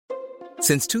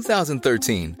Since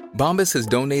 2013, Bombas has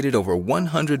donated over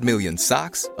 100 million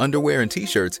socks, underwear, and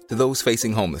T-shirts to those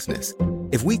facing homelessness.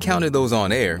 If we counted those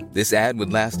on air, this ad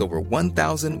would last over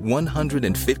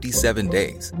 1,157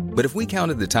 days. But if we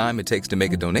counted the time it takes to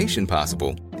make a donation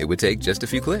possible, it would take just a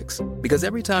few clicks. Because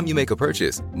every time you make a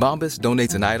purchase, Bombas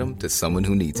donates an item to someone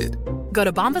who needs it. Go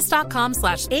to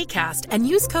bombas.com/ACAST and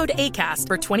use code ACAST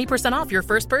for 20% off your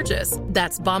first purchase.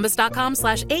 That's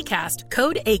bombas.com/ACAST,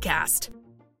 code ACAST.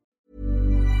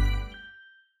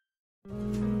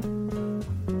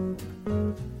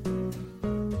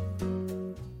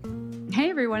 Hey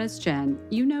everyone, it's Jen.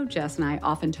 You know Jess and I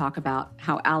often talk about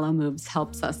how Alo Moves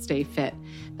helps us stay fit.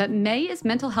 But May is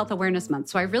Mental Health Awareness Month,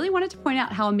 so I really wanted to point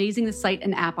out how amazing the site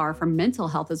and app are for mental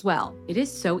health as well. It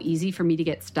is so easy for me to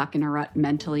get stuck in a rut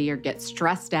mentally or get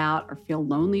stressed out or feel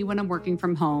lonely when I'm working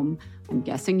from home. I'm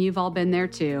guessing you've all been there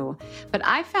too. But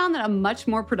I found that a much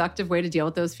more productive way to deal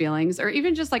with those feelings, or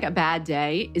even just like a bad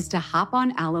day, is to hop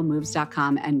on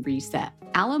alomoves.com and reset.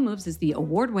 Alo Moves is the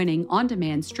award-winning,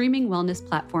 on-demand streaming wellness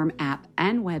platform, app,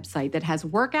 and website that has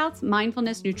workouts,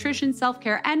 mindfulness, nutrition,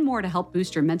 self-care, and more to help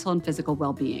boost your mental and physical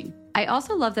well-being. I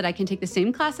also love that I can take the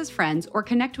same class as friends or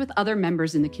connect with other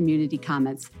members in the community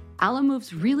comments. Alo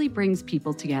Moves really brings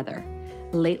people together.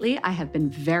 Lately, I have been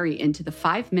very into the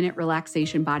 5-minute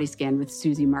relaxation body scan with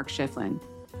Susie Mark Schifflin.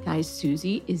 Guys,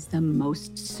 Susie is the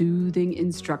most soothing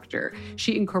instructor.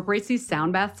 She incorporates these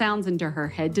sound bath sounds into her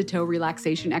head-to-toe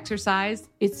relaxation exercise.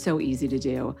 It's so easy to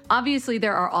do. Obviously,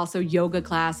 there are also yoga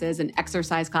classes and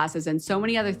exercise classes and so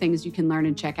many other things you can learn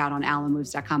and check out on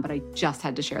alomoves.com, but I just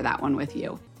had to share that one with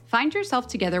you. Find yourself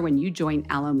together when you join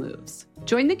Alo Moves.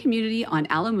 Join the community on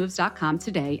alomoves.com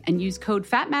today and use code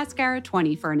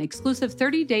FATMASCARA20 for an exclusive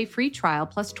 30-day free trial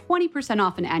plus 20%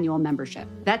 off an annual membership.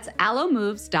 That's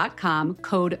alomoves.com,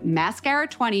 code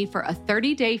MASCARA20 for a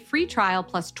 30-day free trial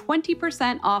plus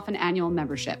 20% off an annual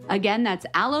membership. Again, that's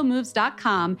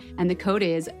alomoves.com and the code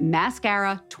is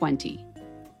MASCARA20.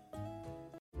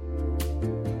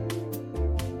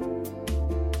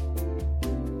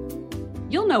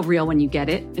 You'll know real when you get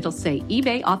it. It'll say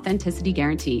eBay Authenticity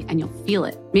Guarantee, and you'll feel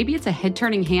it. Maybe it's a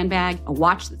head-turning handbag, a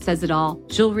watch that says it all,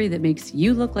 jewelry that makes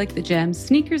you look like the gems,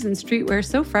 sneakers and streetwear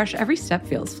so fresh every step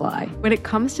feels fly. When it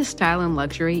comes to style and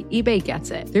luxury, eBay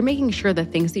gets it. They're making sure the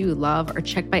things that you love are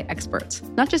checked by experts.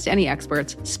 Not just any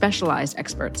experts, specialized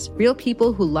experts. Real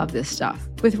people who love this stuff.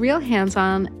 With real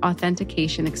hands-on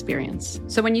authentication experience.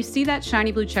 So when you see that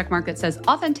shiny blue checkmark that says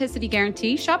Authenticity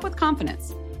Guarantee, shop with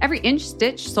confidence. Every inch,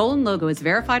 stitch, sole, and logo is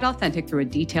verified authentic through a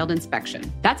detailed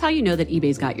inspection. That's how you know that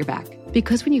eBay's got your back.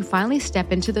 Because when you finally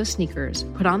step into those sneakers,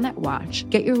 put on that watch,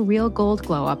 get your real gold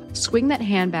glow up, swing that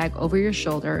handbag over your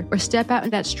shoulder, or step out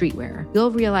in that streetwear, you'll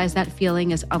realize that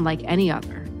feeling is unlike any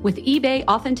other. With eBay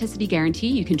Authenticity Guarantee,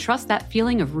 you can trust that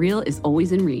feeling of real is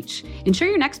always in reach. Ensure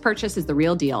your next purchase is the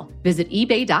real deal. Visit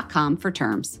ebay.com for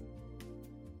terms.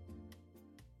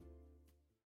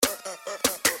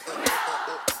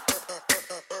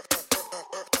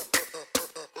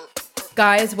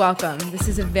 Guys, welcome. This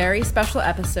is a very special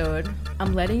episode.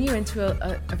 I'm letting you into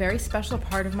a very special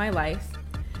part of my life.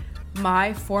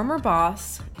 My former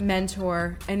boss,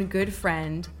 mentor, and good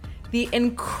friend, the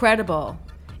incredible,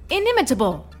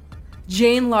 inimitable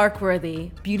Jane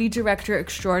Larkworthy, beauty director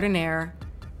extraordinaire,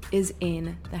 is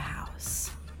in the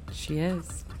house. She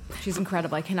is. She's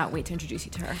incredible. I cannot wait to introduce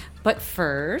you to her. But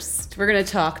first, we're going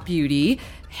to talk beauty,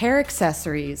 hair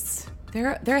accessories.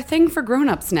 They're a thing for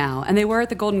grown-ups now, and they were at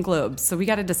the Golden Globes, so we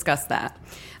got to discuss that.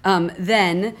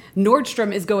 Then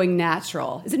Nordstrom is going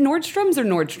natural. Is it Nordstrom's or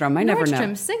Nordstrom? I never know.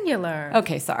 Nordstrom, singular.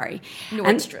 Okay, sorry.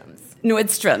 Nordstrom's.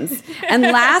 Nordstrom's. And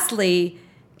lastly,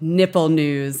 nipple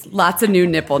news. Lots of new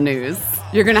nipple news.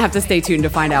 You're going to have to stay tuned to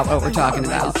find out what we're talking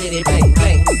about.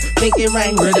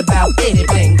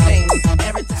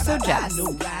 So, Jess,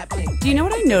 do you know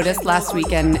what I noticed last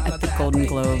weekend at the Golden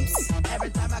Globes?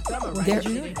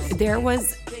 There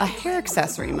was a hair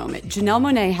accessory moment. Janelle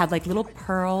Monáe had like little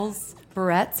pearls,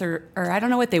 barrettes, or I don't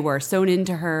know what they were, sewn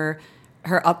into her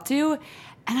updo.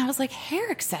 And I was like,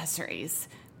 hair accessories.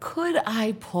 Could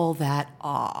I pull that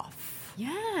off?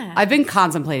 Yeah. I've been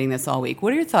contemplating this all week.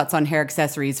 What are your thoughts on hair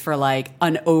accessories for like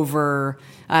an over,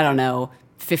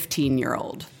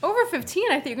 15-year-old? Over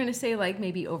 15? I think you're going to say like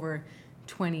maybe over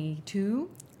 22.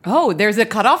 Oh, there's a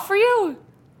cutoff for you?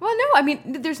 Well, no, I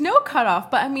mean, there's no cutoff,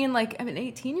 but I mean, like, an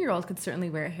 18-year-old could certainly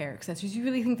wear hair accessories. You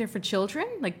really think they're for children?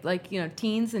 Like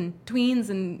teens and tweens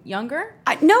and younger?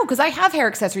 No, because I have hair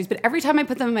accessories, but every time I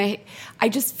put them in my, I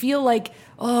just feel like,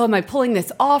 oh, am I pulling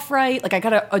this off right? Like, I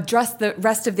got to address the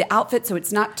rest of the outfit so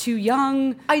it's not too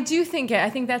young. I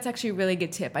think that's actually a really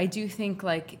good tip. I do think,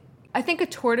 like, I think a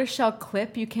tortoiseshell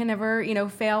clip you can never,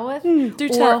 fail with. Do or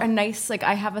tell. a nice, like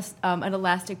I have an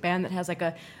elastic band that has like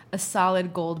a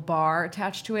solid gold bar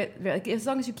attached to it. Like as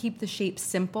long as you keep the shape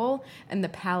simple and the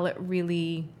palette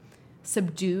really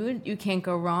subdued, you can't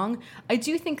go wrong. I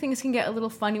do think things can get a little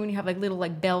funny when you have like little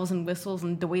like bells and whistles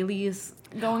and doilies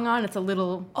going on. It's a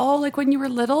little... Oh, like when you were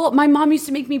little? My mom used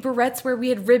to make me barrettes where we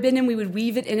had ribbon and we would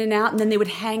weave it in and out, and then they would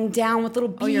hang down with little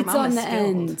beads on the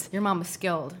end. Your mom was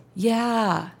skilled.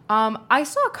 Yeah. I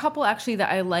saw a couple actually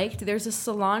that I liked. There's a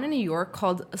salon in New York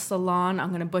called Salon, I'm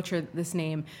going to butcher this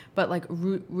name, but like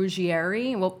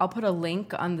Ruggieri. Well, I'll put a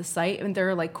link on the site, and there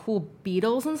are like cool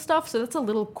beetles and stuff. So that's a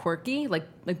little quirky, like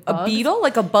bugs. A beetle?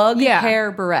 Like a bug hair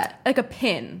barrette. Like a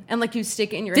pin, and like you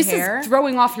stick it in your This hair. is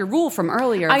throwing off your rule from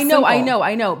earlier. I know.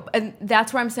 Simple. And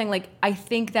that's where I'm saying, like, I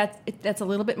think that's a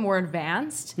little bit more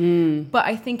advanced. But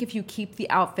I think if you keep the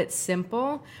outfit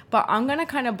simple, but I'm going to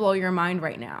kind of blow your mind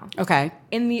right now. Okay.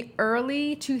 In the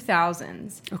early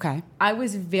 2000s, Okay. I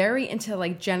was very into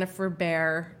like Jennifer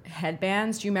Behr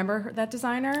headbands. Do you remember that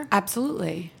designer?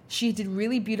 Absolutely. She did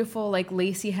really beautiful like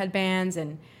lacy headbands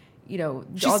and, She's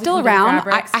all still different around.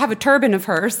 fabrics. I have a turban of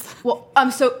hers. Well,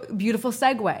 so beautiful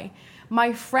segue.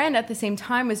 My friend at the same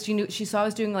time she saw I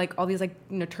was doing like all these like,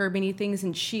 turban-y things,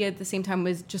 and she at the same time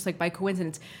was just like by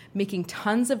coincidence making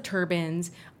tons of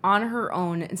turbans on her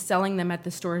own and selling them at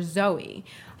the store Zoe.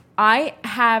 I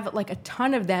have like a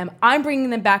ton of them. I'm bringing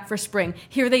them back for spring.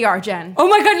 Here they are, Jen. Oh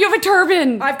my God, you have a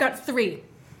turban. I've got 3.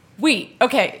 Wait,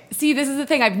 okay. See, this is the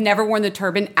thing. I've never worn the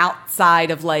turban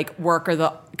outside of like work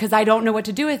because I don't know what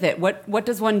to do with it. What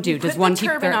does one do? Does one keep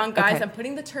the turban on, guys? Okay. I'm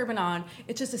putting the turban on.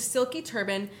 It's just a silky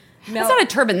turban. That's not a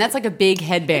turban. That's like a big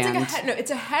headband.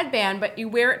 It's a headband, but you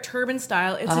wear it turban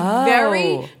style. It's a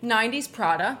very 90s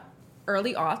Prada,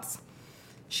 early aughts.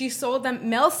 She sold them.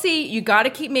 Mel C, you got to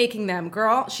keep making them,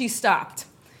 girl. She stopped.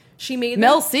 She made them.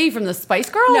 Mel C from the Spice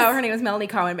Girls? No, her name was Melanie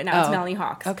Cohen, but now it's Melanie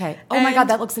Hawks. Okay. Oh my God,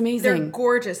 that looks amazing. They're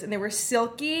gorgeous, and they were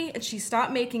silky, and she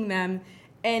stopped making them,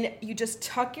 and you just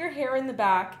tuck your hair in the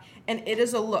back, and it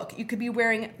is a look. You could be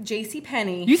wearing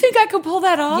JCPenney. You think I could pull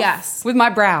that off? Yes. With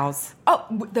my brows? Oh,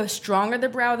 the stronger the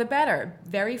brow, the better.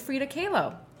 Very Frida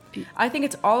Kahlo. I think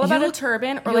it's all about a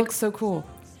turban. Or you look so cool.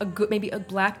 Maybe a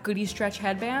black goodie stretch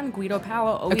headband. Guido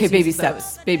Palo always Okay, baby uses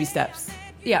steps. those. Baby steps.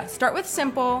 Yeah, start with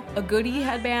simple, a goodie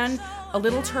headband, a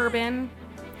little turban,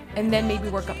 and then maybe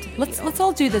work up to the Let's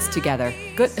all do this together.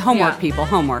 Good homework, people.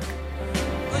 Homework.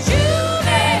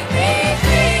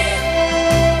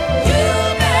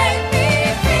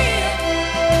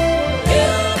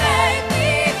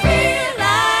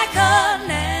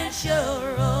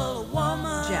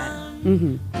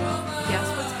 Jen,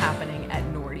 guess what's happening at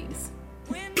Nordy's?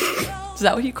 Is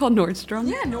that what you call Nordstrom?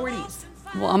 Yeah, Nordy's.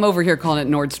 Well, I'm over here calling it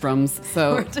Nordstrom's,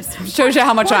 so shows you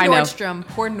how much I know.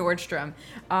 Poor Nordstrom.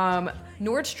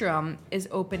 Nordstrom is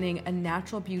opening a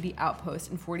natural beauty outpost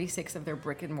in 46 of their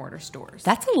brick and mortar stores.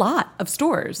 That's a lot of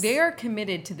stores. They are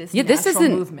committed to this this natural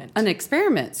isn't movement. An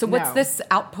experiment. So what's No. this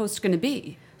outpost going to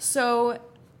be? So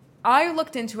I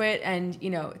looked into it, and,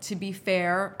 to be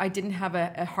fair, I didn't have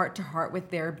a heart-to-heart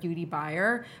with their beauty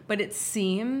buyer, but it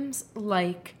seems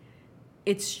like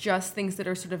it's just things that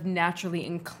are sort of naturally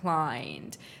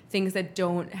inclined, things that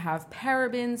don't have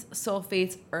parabens,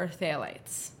 sulfates, or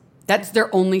phthalates. That's their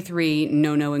only 3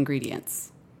 no-no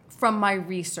ingredients. From my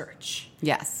research.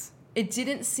 Yes. It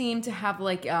didn't seem to have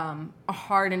like a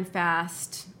hard and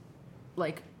fast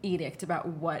like edict about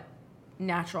what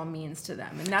natural means to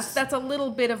them. And that's a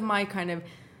little bit of my kind of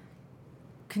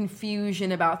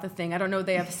confusion about the thing. I don't know,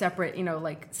 they have separate,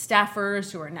 like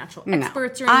staffers who are natural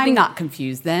experts or anything. I'm not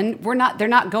confused then. They're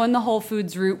not going the Whole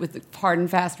Foods route with the hard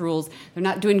and fast rules. They're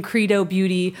not doing Credo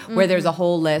Beauty where there's a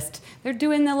whole list. They're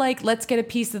doing the let's get a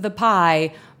piece of the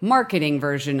pie marketing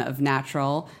version of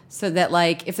natural, so that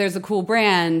if there's a cool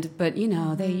brand, but they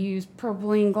use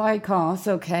propylene glycol, it's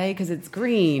okay because it's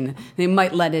green, they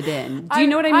might let it in. Do you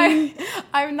know what I mean?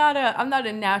 I'm not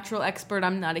a natural expert.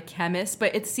 I'm not a chemist,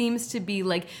 but it seems to be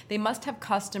they must have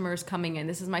customers coming in.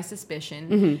 This is my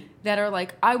suspicion, that are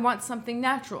like, I want something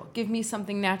natural. Give me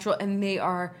something natural, and they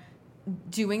are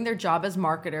doing their job as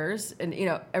marketers and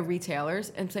retailers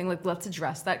and saying let's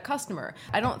address that customer.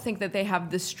 I don't think that they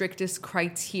have the strictest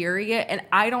criteria, and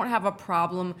I don't have a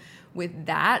problem with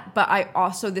that, but I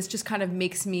also, this just kind of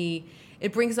makes me,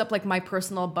 it brings up my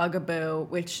personal bugaboo,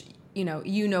 which you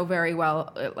know very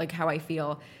well how I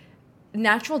feel.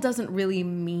 Natural doesn't really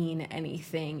mean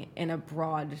anything in a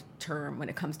broad term when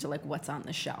it comes to what's on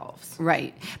the shelves.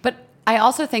 Right. But I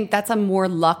also think that's a more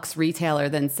luxe retailer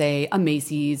than, say, a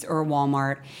Macy's or a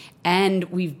Walmart. And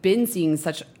we've been seeing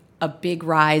such a big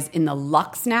rise in the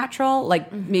luxe natural.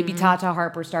 Like maybe Tata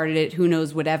Harper started it, who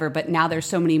knows, whatever. But now there's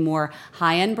so many more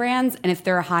high-end brands. And if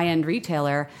they're a high-end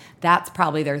retailer, that's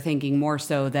probably their thinking more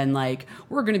so than like,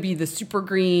 we're going to be the super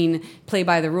green, play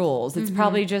by the rules. It's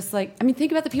probably just like, I mean,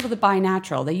 think about the people that buy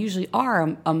natural. They usually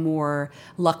are a more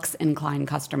luxe-inclined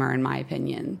customer, in my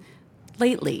opinion,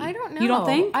 lately. I don't know. You don't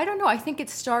think? I don't know. I think it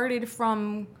started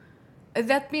from...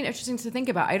 That'd be interesting to think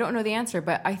about. I don't know the answer,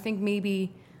 but I think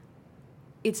maybe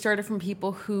it started from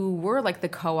people who were like the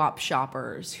co-op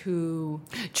shoppers who...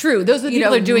 True. Those are the people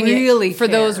who are doing really it for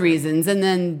those reasons. And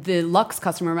then the luxe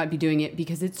customer might be doing it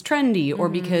because it's trendy or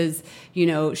because,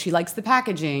 she likes the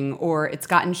packaging or it's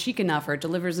gotten chic enough or it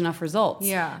delivers enough results.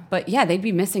 Yeah. But yeah, they'd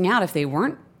be missing out if they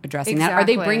weren't addressing that. Are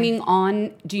they bringing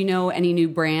on, do you know any new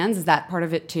brands? Is that part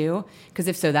of it too? Because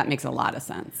if so, that makes a lot of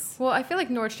sense. Well, I feel like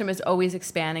Nordstrom is always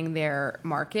expanding their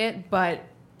market, but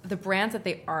the brands that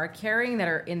they are carrying that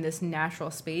are in this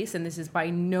natural space, and this is by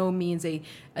no means a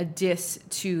diss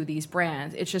to these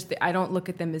brands. It's just that I don't look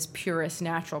at them as purist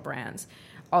natural brands.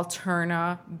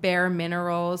 Alterna, Bare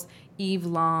Minerals, Eve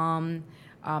Lom,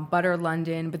 Butter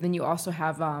London, but then you also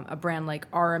have a brand like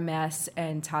RMS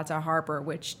and Tata Harper,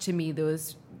 which to me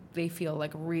they feel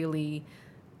like really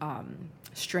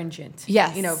stringent.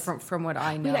 Yes. From what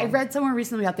I know. I read somewhere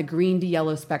recently about the green to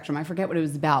yellow spectrum. I forget what it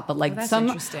was about, but like some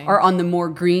interesting. are on the more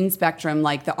green spectrum,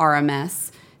 like the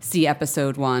RMS, see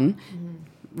episode 1,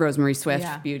 Rosemary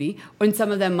Swift Beauty. And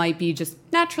some of them might be just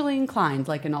naturally inclined,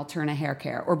 like an Alterna hair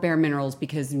care or Bare Minerals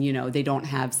because, they don't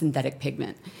have synthetic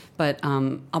pigment. But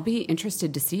I'll be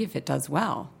interested to see if it does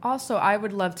well. Also, I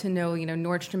would love to know,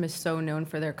 Nordstrom is so known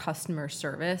for their customer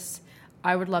service.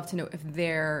 I would love to know if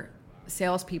their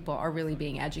salespeople are really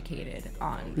being educated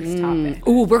on this topic.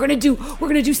 Ooh, we're gonna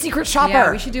do Secret Shopper.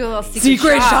 Yeah, we should do a little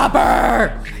Secret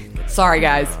Shopper. Sorry,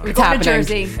 guys, it's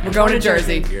happening. We're going to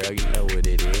Jersey. Girl, you know what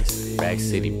it is. Rack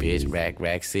City, bitch.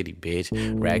 Rack City,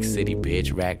 bitch. Rack City,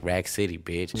 bitch. Rack City,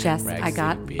 bitch. Jess, Rack I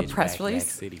got City, a bitch. press Rack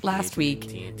release City, last bitch.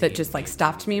 week that just like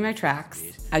stopped me in my tracks,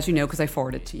 as you know, because I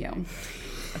forwarded to you.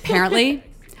 Apparently,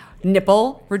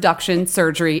 nipple reduction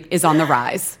surgery is on the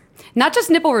rise. Not just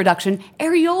nipple reduction,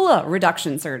 areola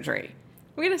reduction surgery.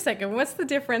 Wait a second. What's the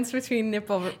difference between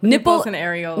nipples and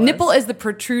areolas? Nipple is the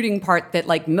protruding part that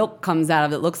like milk comes out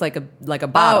of. It looks like a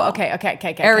bottle. Oh, okay.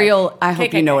 Areola. I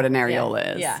hope you know what an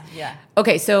areola is. Yeah.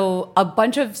 Okay, so a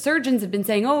bunch of surgeons have been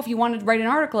saying, if you wanted to write an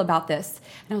article about this.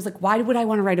 And I was like, why would I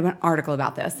want to write an article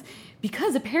about this?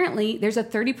 Because apparently there's a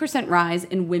 30% rise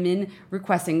in women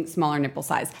requesting smaller nipple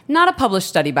size. Not a published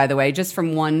study, by the way, just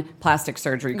from one plastic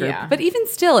surgery group. Yeah. But even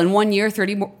still, in 1 year,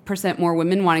 30% more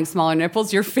women wanting smaller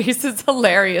nipples. Your face is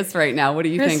hilarious right now. What are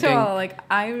you thinking? First of all,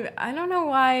 I don't know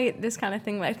why this kind of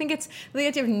thing. I think it's the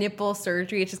idea of nipple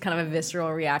surgery. It's just kind of a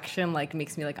visceral reaction. Like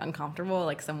makes me like uncomfortable.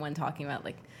 Like someone talking about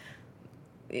like,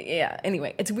 yeah.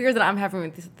 Anyway, it's weird that I'm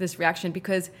having this reaction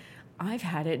because I've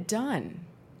had it done.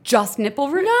 Just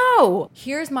nipple root? No.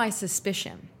 Here's my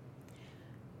suspicion.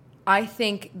 I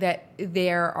think that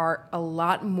there are a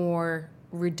lot more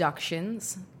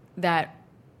reductions that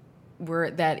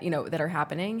are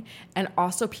happening, and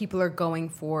also people are going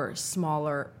for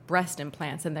smaller breast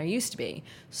implants than there used to be.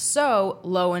 So,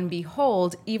 lo and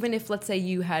behold, even if let's say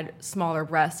you had smaller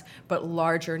breasts but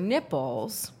larger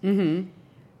nipples,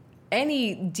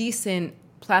 any decent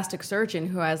plastic surgeon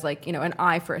who has an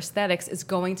eye for aesthetics is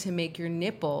going to make your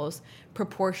nipples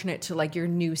proportionate to like your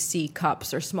new C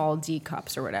cups or small D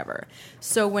cups or whatever.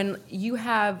 So when you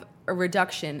have a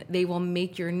reduction, they will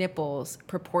make your nipples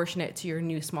proportionate to your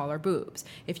new smaller boobs.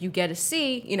 If you get a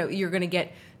C, you're going to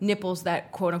get nipples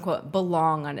that quote unquote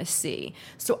belong on a C.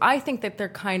 So I think that they're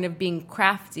kind of being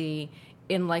crafty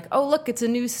in like, oh look, it's a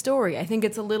new story. I think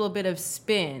it's a little bit of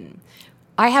spin.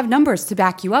 I have numbers to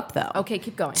back you up, though. Okay,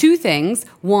 keep going. 2 things.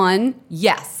 1,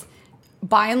 yes.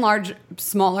 By and large,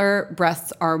 smaller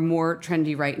breasts are more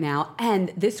trendy right now.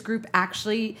 And this group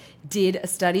actually did a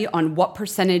study on what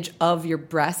percentage of your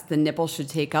breast the nipple should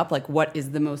take up, like what is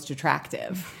the most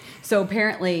attractive. So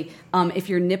apparently, if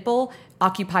your nipple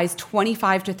occupies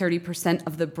 25 to 30%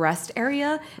 of the breast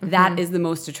area, that is the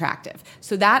most attractive.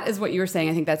 So that is what you were saying.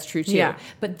 I think that's true too. Yeah.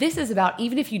 But this is about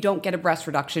even if you don't get a breast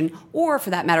reduction or for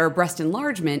that matter, a breast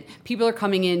enlargement, people are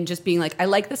coming in just being like, I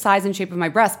like the size and shape of my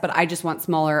breast, but I just want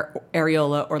smaller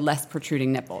areola or less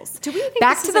protruding nipples. Do we think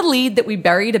Back to the lead that we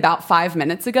buried about 5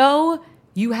 minutes ago.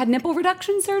 You had nipple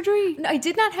reduction surgery? No, I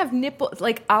did not have nipple,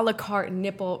 like a la carte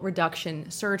nipple reduction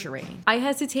surgery. I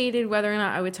hesitated whether or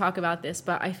not I would talk about this,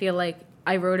 but I feel like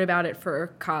I wrote about it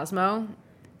for Cosmo.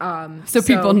 So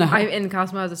people know. And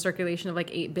Cosmo has a circulation of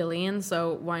like 8 billion,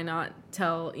 so why not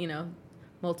tell,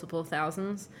 multiple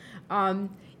thousands.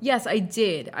 Yes, I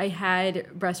did. I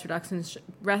had breast reduction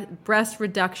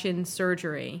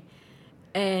surgery.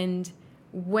 And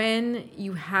when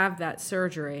you have that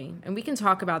surgery, and we can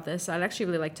talk about this, I'd actually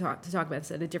really like to talk about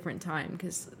this at a different time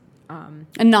because...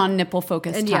 a non-nipple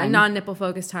focused time. Yeah, non-nipple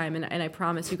focused time. And I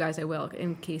promise you guys I will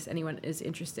in case anyone is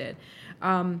interested.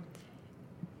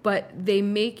 But they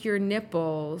make your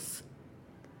nipples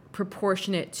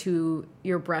proportionate to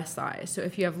your breast size. So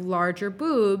if you have larger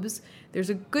boobs, there's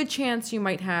a good chance you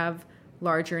might have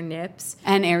larger nips.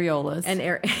 And areolas. And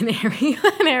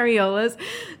areolas.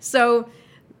 So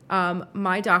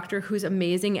my doctor, who's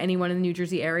amazing, anyone in the New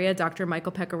Jersey area, Dr.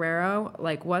 Michael Pecoraro,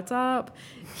 like, what's up?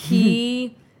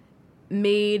 He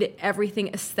made everything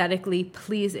aesthetically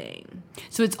pleasing.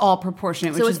 So it's all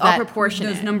proportionate. So which it's is all that,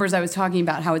 proportionate. Those numbers I was talking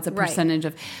about, how it's a percentage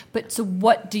of. But so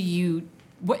what you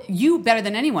better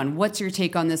than anyone, what's your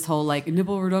take on this whole like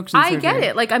nipple reduction surgery? I get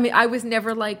it. Like, I mean, I was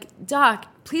never like, Doc,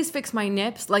 please fix my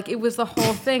nips. Like, it was the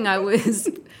whole thing I was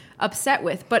upset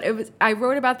with. But I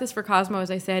wrote about this for Cosmo,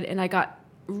 as I said, and I got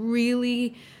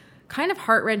really kind of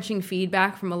heart-wrenching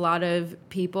feedback from a lot of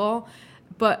people.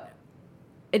 But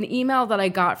an email that I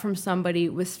got from somebody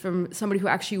was from somebody who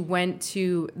actually went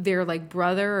to their like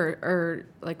brother or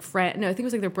like friend. No, I think it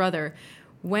was like their brother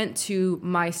went to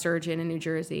my surgeon in New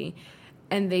Jersey,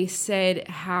 and they said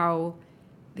how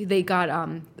they got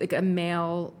like a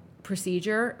male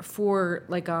procedure for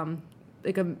like a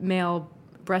male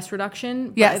breast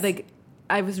reduction. Yes. Like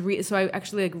I was so I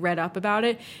actually like read up about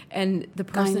it, and the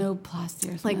person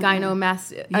gynoplasty or something like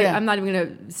gynomas. Yeah. I'm not even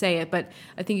gonna say it, but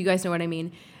I think you guys know what I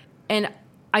mean. And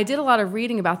I did a lot of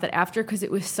reading about that after because it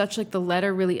was such like the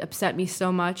letter really upset me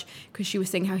so much because she was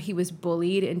saying how he was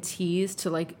bullied and teased to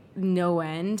like no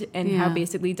end, and how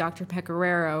basically Dr.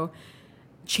 Pecoraro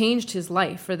changed his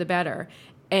life for the better.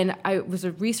 And I was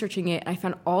researching it, and I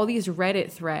found all these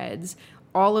Reddit threads,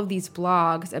 all of these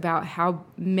blogs about how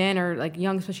men are like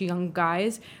young, especially young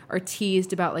guys, are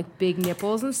teased about like big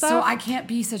nipples and stuff. So I can't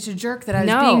be such a jerk that I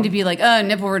was being to be like,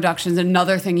 nipple reduction's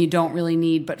another thing you don't really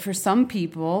need. But for some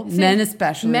people, men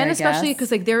especially,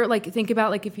 because like they're like, think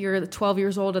about like if you're 12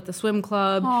 years old at the swim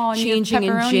club, and changing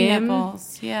in gym.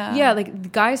 Nipples. Yeah,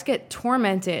 like guys get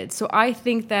tormented. So I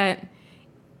think that,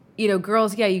 you know,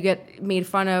 girls, you get made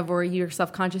fun of, or you're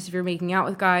self-conscious if you're making out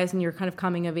with guys and you're kind of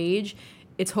coming of age.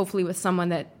 It's hopefully with someone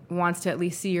that wants to at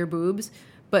least see your boobs.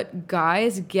 But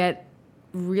guys get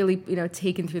really, you know,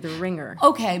 taken through the ringer.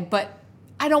 Okay, but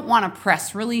I don't want a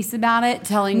press release about it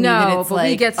telling me that it's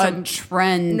like a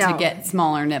trend to get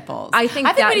smaller nipples. I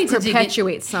think that we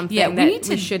perpetuates something that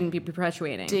we shouldn't be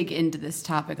perpetuating. Dig into this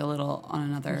topic a little on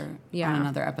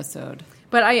another episode.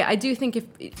 But I do think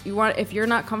if you're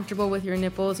not comfortable with your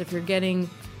nipples, if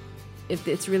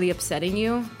it's really upsetting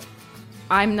you,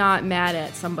 I'm not mad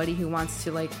at somebody who wants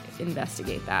to like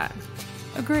investigate that.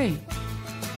 Agree.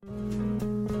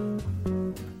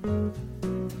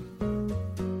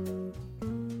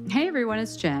 Hey everyone,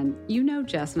 it's Jen. You know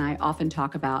Jess and I often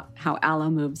talk about how Alo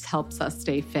Moves helps us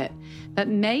stay fit. But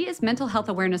May is Mental Health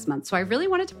Awareness Month, so I really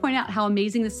wanted to point out how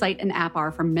amazing the site and app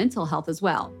are for mental health as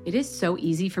well. It is so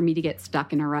easy for me to get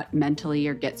stuck in a rut mentally,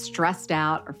 or get stressed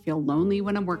out, or feel lonely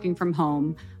when I'm working from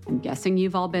home. I'm guessing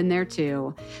you've all been there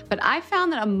too. But I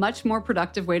found that a much more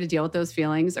productive way to deal with those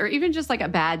feelings, or even just like a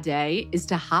bad day, is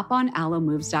to hop on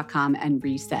AloMoves.com and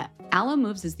reset. Alo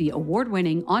Moves is the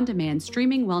award-winning, on-demand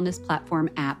streaming wellness platform,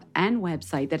 app, and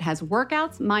website that has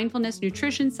workouts, mindfulness,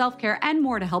 nutrition, self-care, and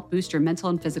more to help boost your mental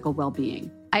and physical well-being.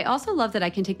 I also love that I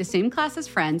can take the same class as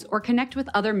friends or connect with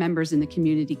other members in the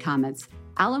community comments.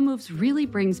 Alo Moves really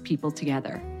brings people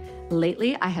together.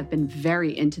 Lately, I have been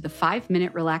very into the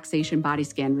 5-minute relaxation body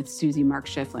scan with Susie Mark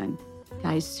Schifflin.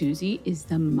 Guys, Susie is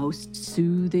the most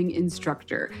soothing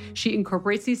instructor. She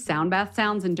incorporates these sound bath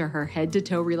sounds into her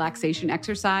head-to-toe relaxation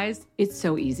exercise. It's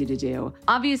so easy to do.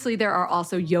 Obviously, there are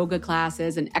also yoga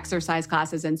classes and exercise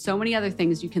classes and so many other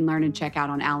things you can learn and check out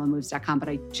on AloMoves.com, but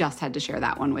I just had to share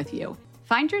that one with you.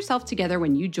 Find yourself together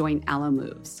when you join Alo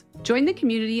Moves. Join the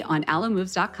community on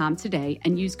AloMoves.com today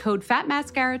and use code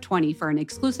FATMASCARA20 for an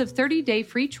exclusive 30-day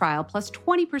free trial plus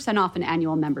 20% off an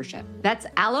annual membership. That's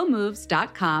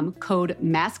AloMoves.com, code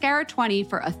MASCARA20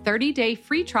 for a 30-day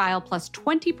free trial plus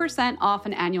 20% off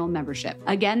an annual membership.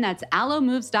 Again, that's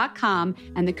AloMoves.com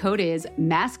and the code is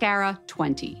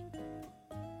MASCARA20.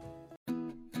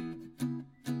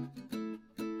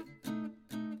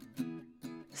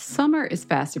 Summer is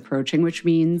fast approaching, which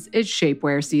means it's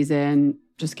shapewear season.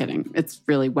 Just kidding. It's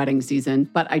really wedding season.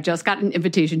 But I just got an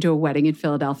invitation to a wedding in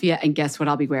Philadelphia, and guess what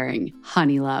I'll be wearing?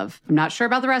 Honey Love. I'm not sure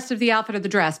about the rest of the outfit or the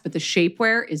dress, but the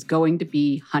shapewear is going to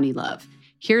be Honey Love.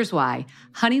 Here's why.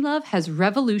 Honeylove has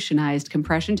revolutionized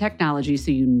compression technology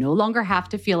so you no longer have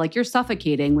to feel like you're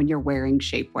suffocating when you're wearing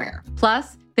shapewear.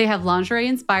 Plus, they have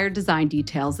lingerie-inspired design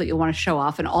details that you'll want to show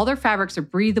off, and all their fabrics are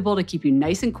breathable to keep you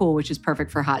nice and cool, which is perfect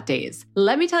for hot days.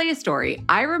 Let me tell you a story.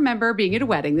 I remember being at a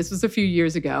wedding, this was a few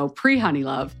years ago,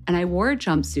 pre-Honeylove, and I wore a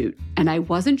jumpsuit, and I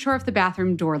wasn't sure if the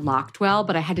bathroom door locked well,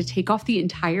 but I had to take off the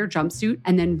entire jumpsuit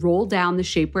and then roll down the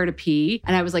shapewear to pee,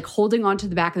 and I was like holding onto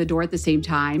the back of the door at the same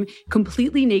time,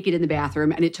 completely naked in the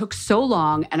bathroom, and it took so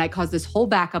long, and I caused this whole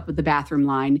backup of the bathroom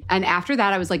line, and after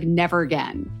that, I was like, never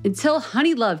again. Until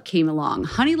Honeylove came along.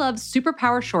 Honeylove's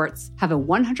Superpower shorts have a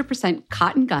 100%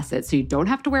 cotton gusset, so you don't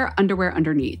have to wear underwear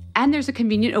underneath. And there's a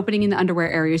convenient opening in the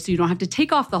underwear area, so you don't have to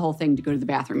take off the whole thing to go to the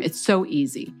bathroom. It's so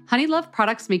easy. Honeylove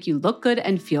products make you look good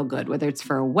and feel good, whether it's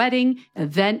for a wedding,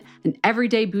 event, an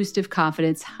everyday boost of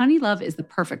confidence. Honeylove is the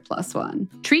perfect plus one.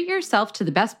 Treat yourself to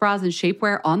the best bras and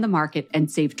shapewear on the market and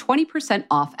save 20%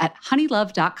 off at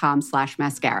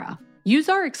honeylove.com/mascara. Use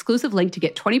our exclusive link to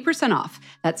get 20% off.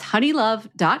 That's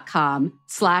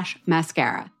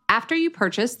honeylove.com/mascara. After you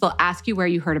purchase, they'll ask you where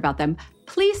you heard about them.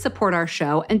 Please support our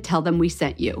show and tell them we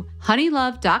sent you.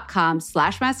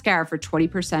 honeylove.com/mascara for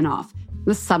 20% off.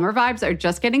 The summer vibes are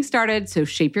just getting started, so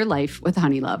shape your life with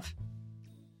Honeylove.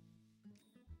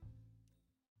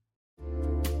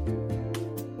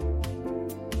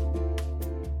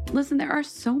 Listen, there are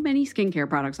so many skincare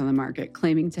products on the market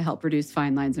claiming to help reduce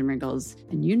fine lines and wrinkles,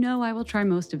 and you know I will try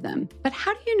most of them. But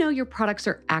how do you know your products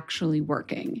are actually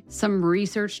working? Some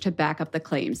research to back up the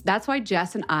claims. That's why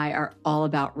Jess and I are all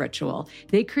about Ritual.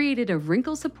 They created a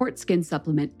wrinkle support skin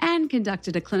supplement and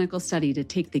conducted a clinical study to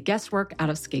take the guesswork out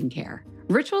of skincare.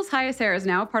 Ritual's Hyacera is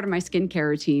now a part of my skincare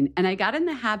routine, and I got in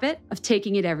the habit of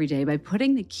taking it every day by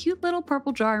putting the cute little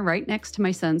purple jar right next to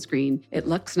my sunscreen. It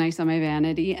looks nice on my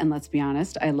vanity, and let's be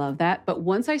honest, I love that. But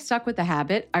once I stuck with the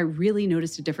habit, I really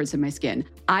noticed a difference in my skin.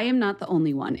 I am not the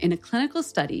only one. In a clinical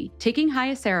study, taking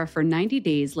Hyacera for 90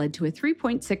 days led to a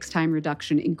 3.6 time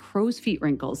reduction in crow's feet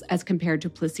wrinkles as compared to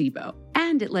placebo.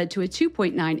 And it led to a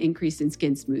 2.9 increase in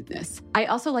skin smoothness. I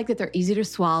also like that they're easy to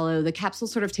swallow. The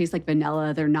capsules sort of taste like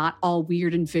vanilla. They're not all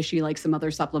weird and fishy like some other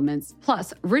supplements.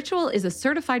 Plus, Ritual is a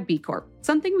certified B Corp,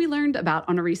 something we learned about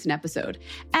on a recent episode.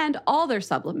 And all their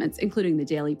supplements, including the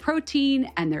daily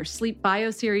protein and their Sleep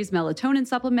Bio Series melatonin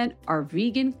supplement, are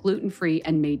vegan, gluten-free,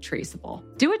 and made traceable.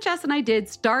 Do what Jess and I did.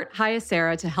 Start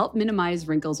Hyacera to help minimize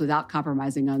wrinkles without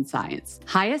compromising on science.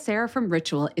 Hyacera from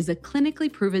Ritual is a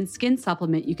clinically proven skin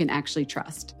supplement you can actually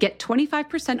trust. Get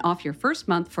 25% off your first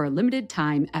month for a limited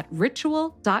time at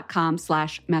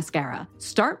ritual.com/mascara.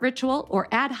 Start Ritual or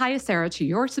add Hyacera to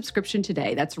your subscription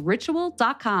today. That's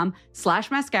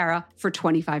ritual.com/mascara for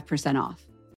 25% off.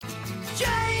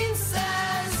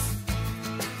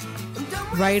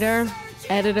 Writer,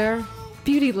 editor,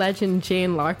 beauty legend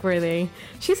Jane Lockworthy.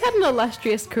 She's had an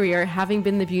illustrious career, having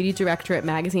been the beauty director at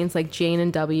magazines like Jane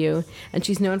and W, and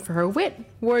she's known for her wit,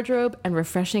 wardrobe, and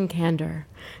refreshing candor.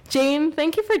 Jane,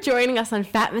 thank you for joining us on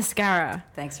Fat Mascara.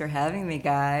 Thanks for having me,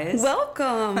 guys.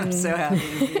 Welcome. I'm so happy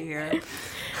to be here.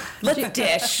 Let's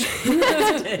dish.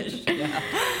 Yeah.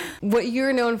 What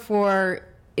you're known for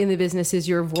in the business is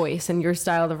your voice and your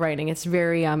style of writing. It's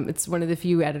very, it's one of the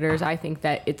few editors I think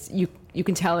that you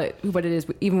can tell it what it is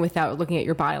even without looking at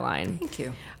your byline. Thank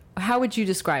you. How would you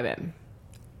describe it?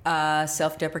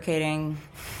 Self-deprecating,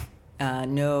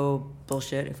 no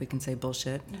bullshit, if we can say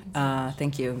bullshit.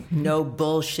 Thank you. No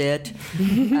bullshit.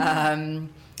 And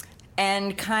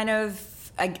kind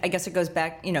of, I guess it goes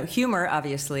back, humor,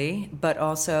 obviously, but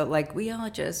also, like, we all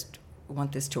just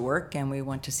want this to work, and we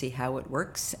want to see how it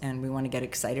works, and we want to get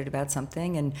excited about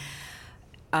something. And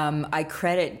I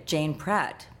credit Jane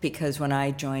Pratt, because when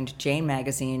I joined Jane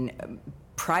magazine,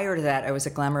 prior to that, I was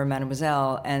at Glamour and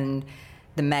Mademoiselle, and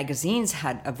the magazines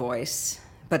had a voice,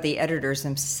 but the editors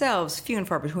themselves, few and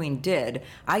far between, did.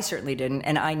 I certainly didn't,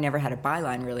 and I never had a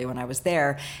byline, really, when I was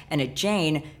there. And at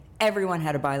Jane, everyone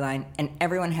had a byline, and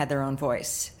everyone had their own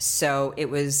voice. So it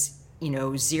was,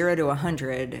 0 to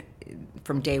 100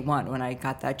 from day one when I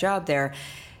got that job there.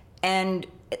 And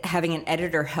having an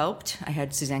editor helped. I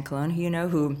had Suzanne Colon,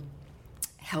 who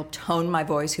helped hone my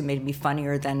voice, who made me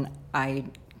funnier than I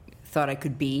thought I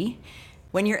could be.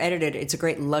 When you're edited, it's a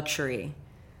great luxury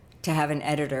to have an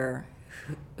editor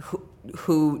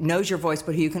who knows your voice,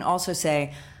 but who you can also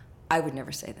say, I would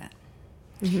never say that.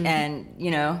 Mm-hmm. And,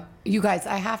 You guys,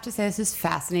 I have to say this is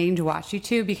fascinating to watch you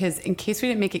two, because in case we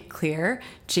didn't make it clear,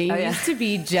 Jane used to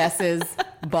be Jess's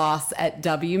boss at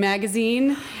W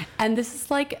Magazine. And this is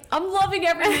like, I'm loving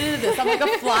every minute of this. I'm like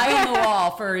a fly on the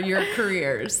wall for your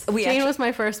careers. Jane was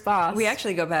my first boss. We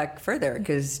actually go back further,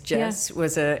 because Jess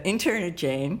was an intern at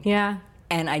Jane. Yeah.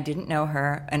 And I didn't know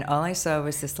her, and all I saw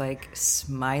was this like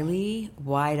smiley,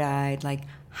 wide-eyed, like,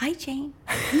 "Hi, Jane."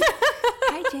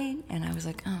 "Hi, Jane." And I was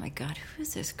like, oh my God, who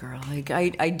is this girl? Like,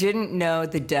 I didn't know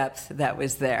the depth that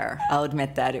was there. I'll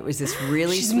admit that. It was this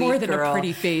really She's sweet more than girl. a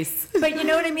pretty face. But you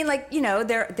know what I mean? Like, you know,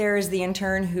 there is the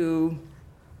intern who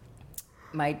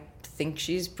might think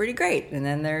she's pretty great. And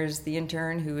then there's the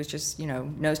intern who is just, you know,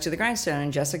 nose to the grindstone.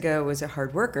 And Jessica was a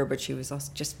hard worker, but she was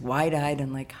also just wide-eyed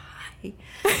and like, hi.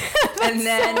 and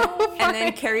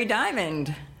then Carrie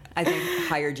Diamond, I think,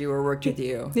 hired you or worked with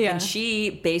you. Yeah. And she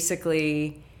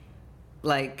basically,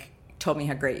 like, told me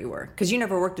how great you were. Because you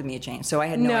never worked with me at Jane, so I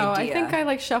had no idea. I think I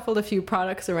like shuffled a few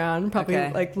products around, probably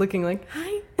like looking like,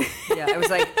 hi. Yeah, I was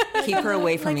like, keep her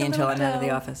away from me until I'm out of the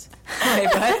office. Wait,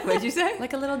 what? What'd you say?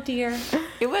 Like a little deer.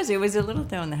 It was a little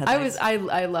down the headlights.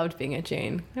 I loved being at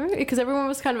Jane because everyone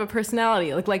was kind of a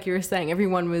personality. Like you were saying,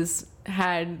 everyone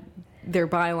had their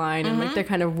byline and like they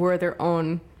kind of were their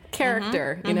own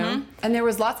character, you know? And there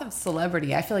was lots of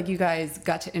celebrity. I feel like you guys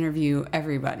got to interview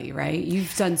everybody, right?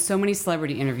 You've done so many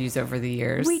celebrity interviews over the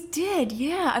years. We did,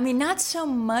 yeah. I mean, not so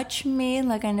much me.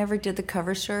 Like, I never did the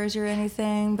cover stories or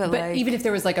anything, but like... even if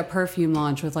there was like a perfume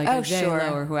launch with like a J-Lo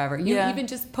sure. or whoever, you even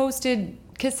just posted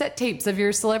cassette tapes of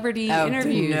your celebrity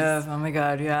interviews. Oh my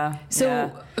God, yeah.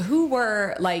 So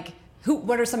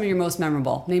what are some of your most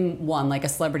memorable? Name one, like a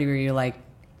celebrity where you're like,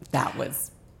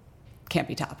 can't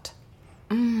be topped.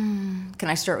 Can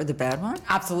I start with the bad one?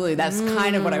 Absolutely. That's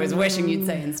kind of what I was wishing you'd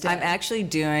say instead. I'm actually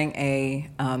doing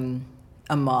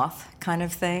a moth kind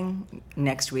of thing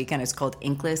next weekend. It's called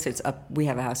Inkless. It's up. We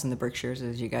have a house in the Berkshires,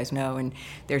 as you guys know, and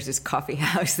there's this coffee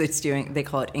house they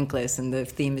call it Inkless, and the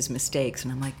theme is mistakes.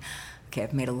 And I'm like, okay,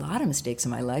 I've made a lot of mistakes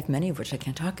in my life, many of which I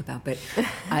can't talk about, but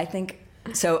I think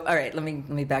so. All right, let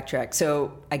me backtrack.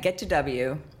 So I get to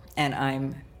W, and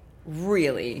I'm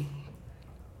really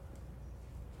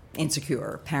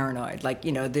insecure, paranoid. Like,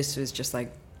 you know, this was just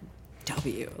like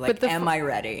W. Like, am I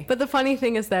ready? But the funny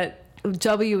thing is that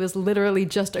W is literally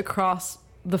just across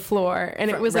the floor,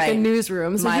 and it was like a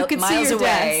newsroom, so you could see your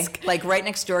desk, like right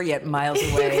next door, yet miles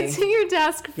away. You could see your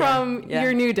desk from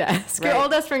your new desk, your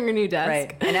old desk from your new desk.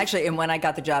 Right. And actually, and when I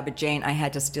got the job at Jane, I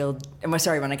had to still.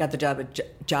 When I got the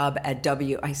job at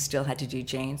W, I still had to do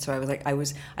Jane. So I was like,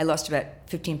 I lost about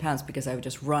 15 pounds because I would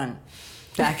just run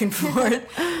back and forth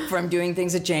from doing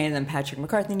things at Jane, and then Patrick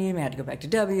McCarthy needed me. I had to go back to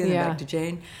W, and then back to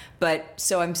Jane. But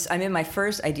so I'm in my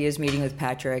first ideas meeting with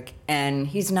Patrick, and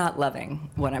he's not loving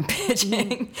what I'm pitching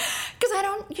because I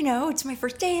don't, you know, it's my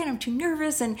first day and I'm too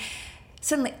nervous. And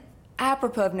suddenly,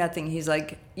 apropos of nothing, he's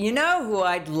like, you know who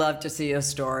I'd love to see a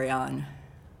story on?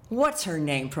 What's her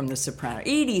name from The Sopranos?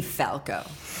 Edie Falco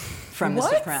from The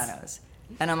Sopranos.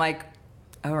 And I'm like,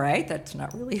 all right, that's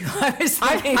not really who I was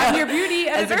thinking. I'm your beauty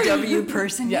as a W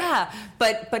person. Yeah.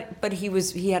 But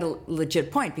he had a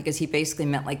legit point because he basically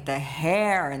meant like the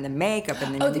hair and the makeup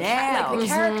and the nails. Like the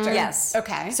character. Yes.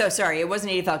 Okay. So sorry, it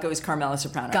wasn't Edie Falco, it was Carmela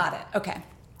Soprano. Got it. Okay.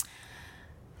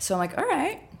 So I'm like, all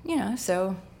right, you know,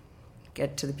 so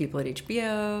get to the people at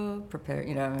HBO, prepare,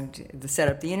 you know, to set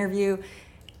up the interview.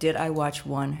 Did I watch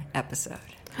one episode?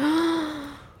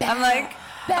 I'm like,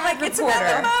 it's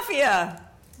about the mafia.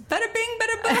 Bada bing,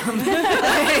 bada boom.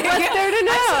 What's there to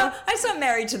know? I saw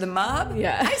Married to the Mob.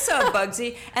 Yeah. I saw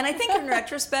Bugsy. And I think in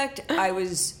retrospect, I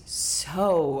was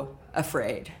so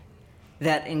afraid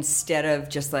that instead of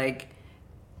just like,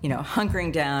 you know,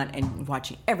 hunkering down and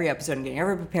watching every episode and getting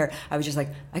everything prepared, I was just like,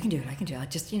 I can do it. I'll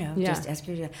just, you know, just ask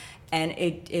her to. And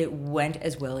it went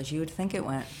as well as you would think it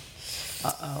went.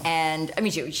 Uh-oh. And I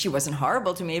mean, she wasn't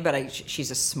horrible to me, but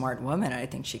she's a smart woman. And I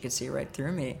think she could see right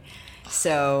through me.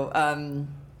 So,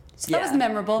 that was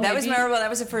memorable. That was memorable.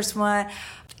 That was the first one.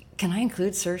 Can I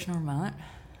include Serge Normant?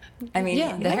 I mean,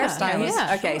 the hairstylist.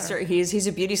 Yeah, okay, sure. He's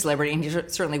a beauty celebrity, and he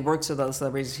certainly works with other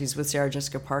celebrities. He's with Sarah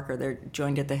Jessica Parker. They're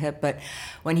joined at the hip. But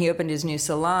when he opened his new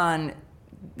salon,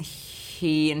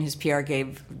 he and his PR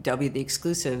gave W the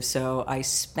exclusive. So I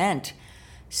spent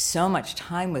so much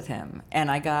time with him,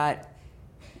 and I got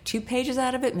 2 pages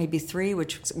out of it, maybe 3,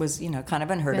 which was, you know, kind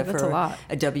of unheard of for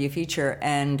a W feature.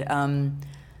 And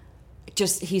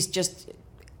he's just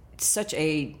such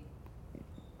a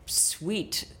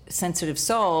sweet, sensitive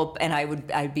soul. And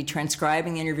I'd be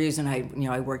transcribing the interviews, and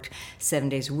I worked 7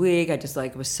 days a week. I just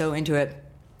was so into it,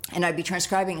 and I'd be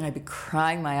transcribing and I'd be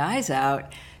crying my eyes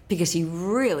out because he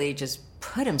really just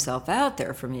put himself out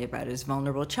there for me about his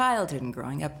vulnerable childhood and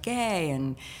growing up gay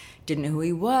and didn't know who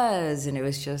he was. And it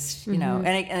was just, you know,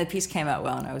 and the piece came out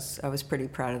well, and I was pretty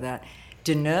proud of that.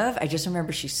 Deneuve, I just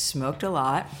remember she smoked a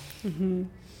lot. Mm-hmm.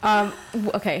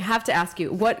 Okay, have to ask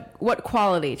you, what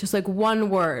quality, just like one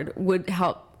word, would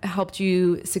helped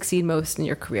you succeed most in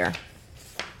your career?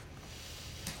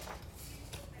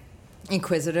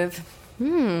 Inquisitive.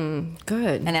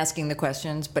 Good. And asking the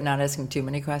questions, but not asking too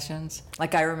many questions.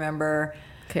 Like I remember...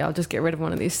 Okay, I'll just get rid of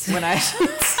one of these. When I...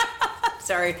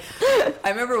 Sorry. I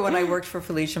remember when I worked for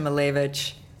Felicia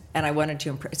Malevich, and I wanted to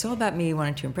impress... It's all about me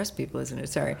wanting to impress people, isn't it?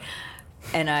 Sorry.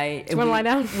 And Do you want to lie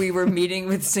down? We were meeting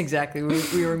with... Exactly.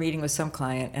 We were meeting with some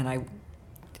client, and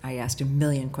I asked a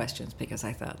million questions because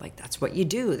I thought, like, that's what you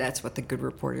do. That's what the good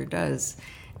reporter does.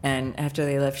 And after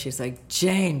they left, she's like,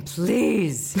 Jane,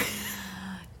 please...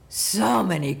 So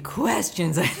many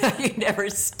questions. I thought you'd never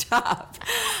stop.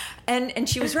 And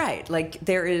she was right. Like,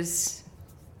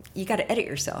 you got to edit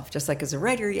yourself. Just like as a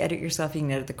writer, you edit yourself, you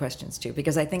can edit the questions too.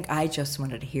 Because I think I just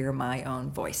wanted to hear my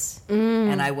own voice.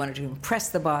 And I wanted to impress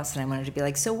the boss, and I wanted to be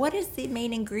like, so what is the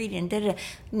main ingredient? Da-da-da.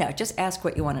 No, just ask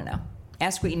what you want to know.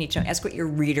 Ask what you need to know. Ask what your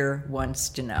reader wants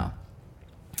to know.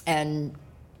 And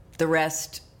the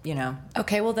rest...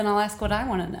 Okay, well then I'll ask what I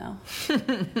want to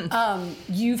know.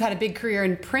 You've had a big career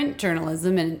in print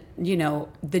journalism, and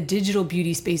the digital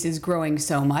beauty space is growing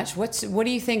so much. What do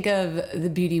you think of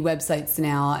the beauty websites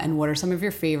now, and what are some of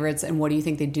your favorites, and what do you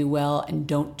think they do well and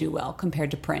don't do well compared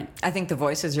to print? I think the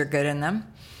voices are good in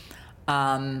them.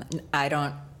 I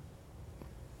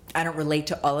don't relate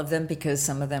to all of them because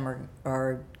some of them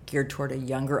are geared toward a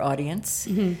younger audience,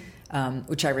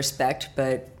 which I respect,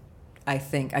 but I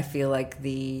feel like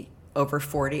the over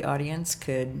 40 audience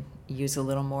could use a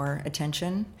little more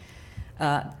attention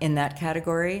in that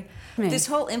category. This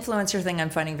whole influencer thing I'm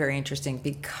finding very interesting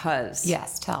because...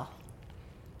 Yes, tell.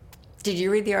 Did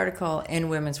you read the article in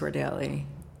Women's Wear Daily?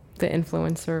 The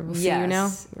influencer will see you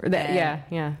now? Or that,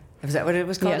 yeah. Was that what it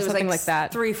was called? Yeah, it was something like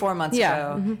that. 3-4 months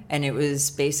ago. And it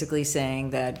was basically saying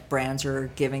that brands are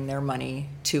giving their money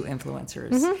to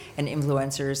influencers. And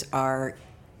influencers are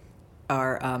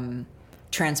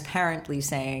transparently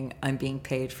saying, I'm being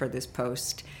paid for this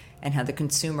post, and how the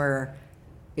consumer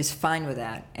is fine with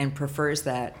that and prefers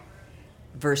that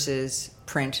versus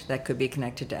print that could be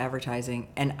connected to advertising.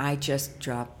 And I just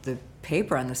dropped the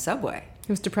paper on the subway. It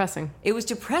was depressing. It was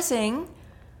depressing,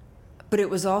 but it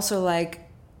was also like,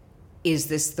 is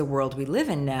this the world we live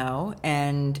in now?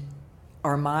 And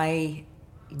are my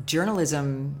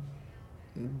journalism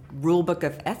rule book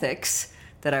of ethics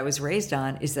that I was raised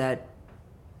on,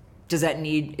 does that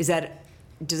need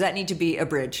to be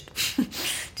abridged?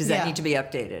 Does that need to be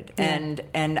updated? Yeah.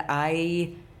 And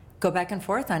I go back and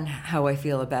forth on how I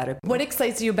feel about it. What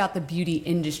excites you about the beauty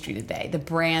industry today? The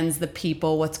brands, the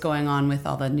people, what's going on with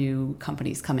all the new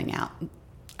companies coming out?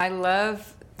 I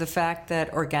love the fact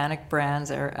that organic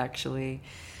brands are actually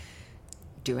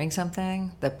doing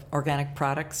something, that organic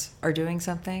products are doing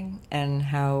something, and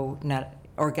how not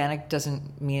organic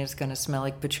doesn't mean it's going to smell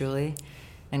like patchouli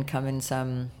and come in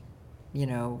some,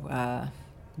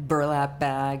 burlap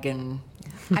bag. And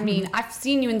I mean, I've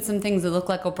seen you in some things that look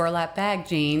like a burlap bag,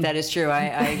 Jane. That is true. You are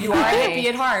hippie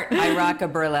at heart. I rock a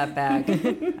burlap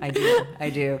bag. I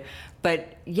do.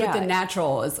 But yeah, but the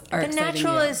natural is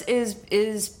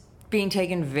is being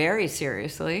taken very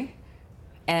seriously,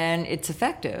 and it's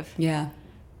effective. Yeah.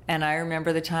 And I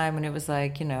remember the time when it was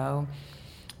like,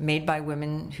 made by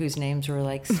women whose names were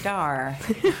like Star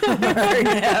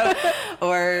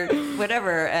or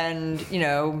whatever. And,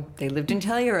 they lived in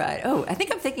Telluride. Oh, I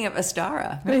think I'm thinking of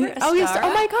Astara. Remember Astara? Oh, yes.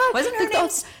 Oh, my God. Wasn't her name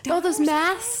all those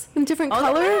masks in different all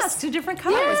colors? The masks in different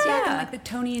colors, yeah. Like the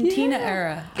Tony and Tina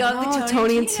era.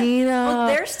 Tony and Tina. Well,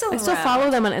 they're still around. I still follow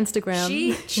them on Instagram.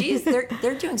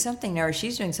 They're doing something now, or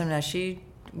she's doing something now.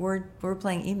 We're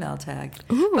playing email tag.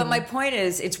 Ooh. But my point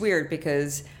is, it's weird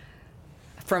because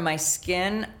for my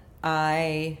skin,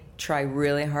 I try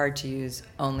really hard to use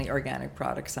only organic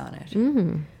products on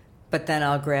it. But then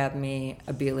I'll grab me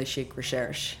a Bila Chic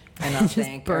Recherche and I'll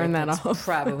think, burn that off.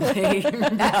 Probably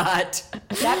not.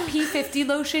 That P50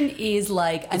 lotion is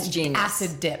like an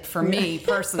acid dip for me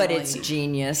personally. But it's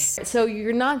genius. So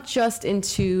you're not just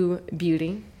into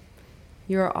beauty,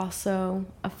 you're also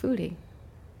a foodie.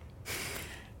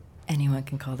 Anyone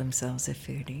can call themselves a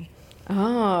foodie.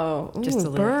 Oh, just a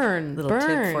little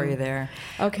tip for you there.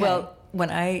 Okay. Well,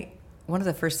 one of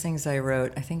the first things I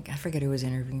wrote, I forget who was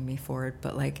interviewing me for it,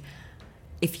 but like,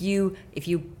 if you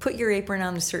put your apron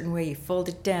on a certain way, you fold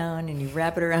it down and you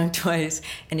wrap it around twice,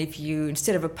 and if you,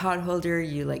 instead of a pot holder,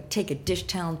 you like take a dish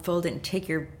towel and fold it and take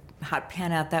your hot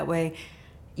pan out that way,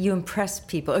 you impress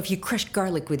people. If you crush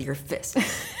garlic with your fist,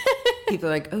 people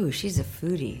are like, oh, she's a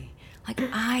foodie.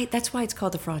 Like that's why it's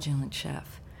called The Fraudulent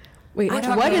Chef. Wait,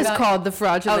 what is called The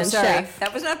Fraudulent Chef?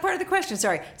 That was not part of the question.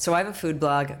 Sorry. So I have a food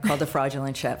blog called The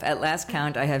Fraudulent Chef. At last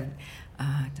count, I have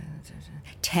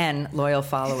 10 loyal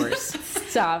followers.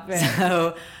 Stop it.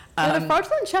 So The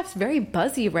fraudulent chef's very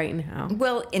buzzy right now.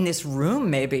 Well, in this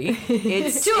room, maybe.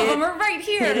 It's, Two of them are right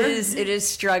here. It is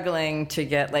struggling to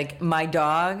get, like, my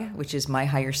dog, which is my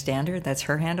higher standard, that's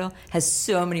her handle, has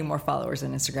so many more followers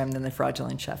on Instagram than the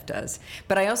fraudulent chef does.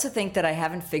 But I also think that I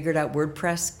haven't figured out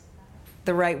WordPress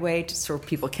the right way so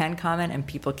people can comment and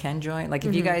people can join. Like,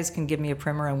 if you guys can give me a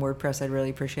primer on WordPress, I'd really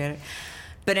appreciate it.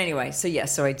 But anyway,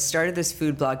 so I started this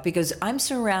food blog because I'm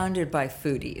surrounded by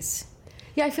foodies.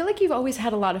 Yeah, I feel like you've always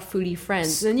had a lot of foodie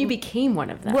friends. Then you became one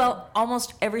of them. Well,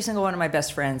 almost every single one of my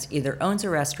best friends either owns a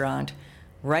restaurant,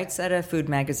 writes at a food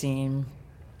magazine,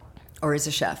 or is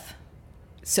a chef.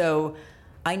 So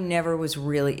I never was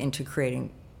really into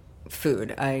creating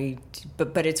food.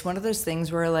 But it's one of those things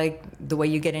where, like, the way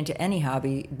you get into any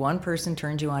hobby, one person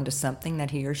turns you on to something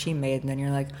that he or she made, and then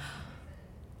you're like,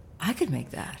 I could make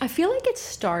that. I feel like it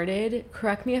started,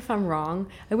 correct me if I'm wrong,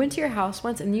 I went to your house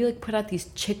once and you, like, put out these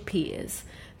chickpeas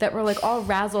that were, like, all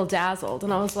razzle-dazzled.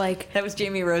 And I was like... That was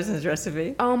Jamie Rosen's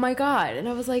recipe. Oh, my God. And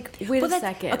I was like, wait a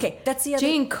second. Okay, that's the other...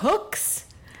 Jane cooks.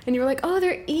 And you were like, oh,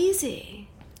 they're easy.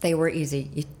 They were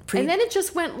easy. And then it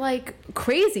just went, like,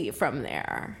 crazy from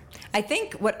there. I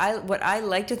think what I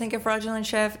like to think of fraudulent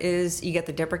chef is you get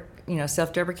the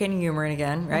self-deprecating humor in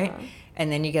again, right? And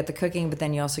then you get the cooking, but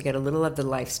then you also get a little of the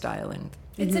lifestyle in.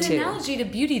 It's an analogy to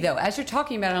beauty, though. As you're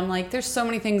talking about it, I'm like, there's so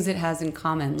many things it has in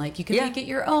common. Like, you can make it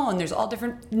your own. There's all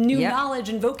different new knowledge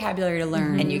and vocabulary to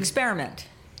learn. And you experiment.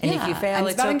 And if you fail,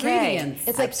 it's about okay. ingredients.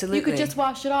 It's like you could just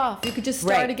wash it off. You could just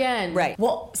start again. Right.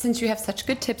 Well, since you have such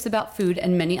good tips about food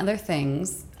and many other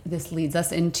things, this leads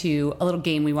us into a little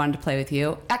game we wanted to play with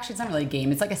you. Actually, it's not really a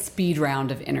game. It's like a speed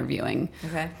round of interviewing.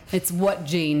 Okay. It's what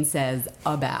Jane says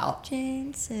about.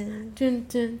 Jane says. Dun,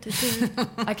 dun, dun, dun.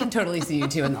 I can totally see you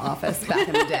two in the office back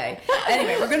in the day.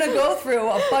 Anyway, we're gonna go through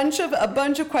a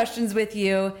bunch of questions with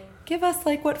you. Give us,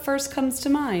 like, what first comes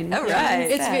to mind. All right.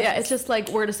 It's just like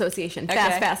word association. Okay.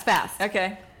 Fast.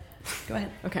 Okay. Go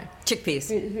ahead. Okay.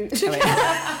 Chickpeas.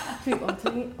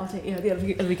 I'll take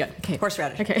it'll be good. Okay.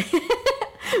 Horseradish. Okay.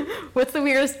 What's the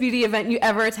weirdest beauty event you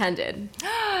ever attended?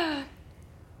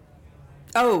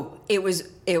 Oh, it was.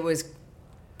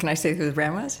 Can I say who the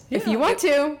brand was? If you want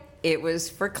to. It was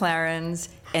for Clarins,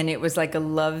 and it was like a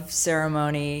love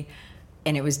ceremony,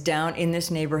 and it was down in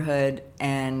this neighborhood,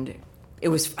 and it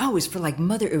was for like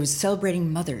it was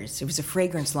celebrating mothers. It was a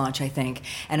fragrance launch, I think,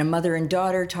 and a mother and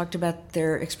daughter talked about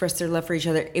expressed their love for each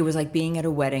other. It was like being at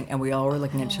a wedding, and we all were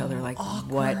looking at each other like,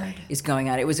 awkward. What is going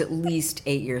on? It was at least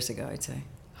 8 years ago, I'd say.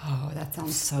 Oh, that I'm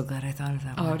sounds... so glad I thought of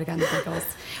that Oh, I one. would have gotten the pickles.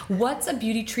 What's a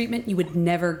beauty treatment you would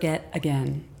never get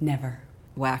again? Never.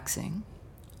 Waxing.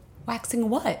 Waxing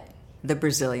what? The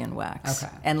Brazilian wax.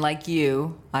 Okay. And like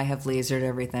you, I have lasered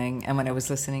everything. And when I was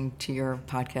listening to your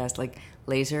podcast, like,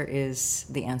 laser is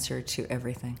the answer to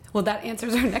everything. Well, that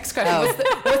answers our next question.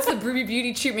 What's the Ruby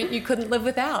beauty treatment you couldn't live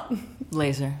without?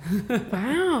 Laser.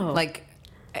 Wow. Like,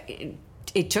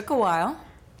 it took a while.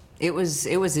 It was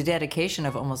a dedication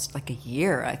of almost like a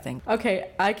year, I think.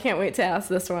 Okay, I can't wait to ask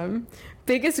this one.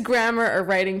 Biggest grammar or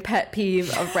writing pet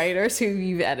peeve of writers who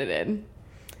you've edited?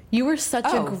 You were such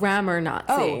a grammar Nazi.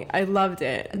 Oh. I loved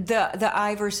it. The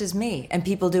I versus me, and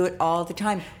people do it all the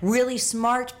time. Really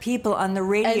smart people on the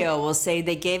radio will say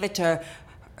they gave it to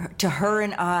her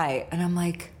and I, and I'm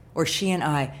like, or she and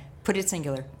I. Put it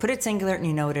singular, and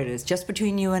you know what it is. Just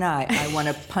between you and I want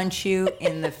to punch you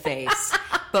in the face.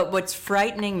 But what's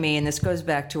frightening me, and this goes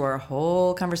back to our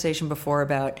whole conversation before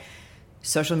about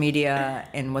social media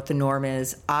and what the norm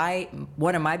is,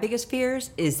 one of my biggest fears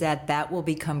is that will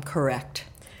become correct.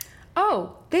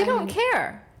 Oh, they don't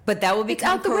care. But that will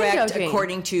become out the window, correct Jane.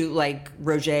 according to, like,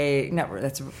 Roger,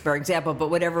 that's for example, but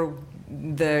whatever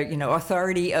the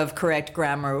authority of correct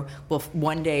grammar will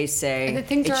one day say The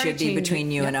things it are should be changing.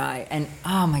 between you and I. And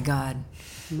oh my God.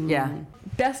 Yeah.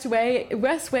 Best way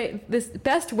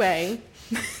to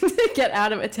get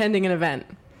out of attending an event.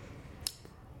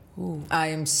 I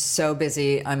am so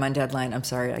busy. I'm on deadline. I'm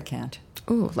sorry, I can't.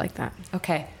 Ooh, like that.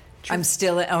 Okay. I'm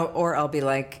still, or I'll be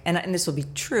like, and this will be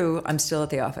true, I'm still at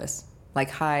the office. Like,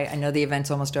 hi, I know the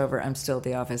event's almost over. I'm still at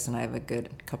the office, and I have a good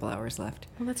couple hours left.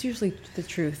 Well, that's usually the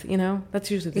truth, That's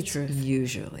usually the truth.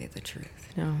 Usually the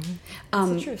truth. No.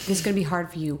 This is going to be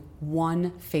hard for you.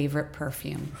 One favorite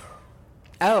perfume.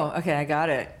 Oh, okay, I got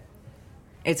it.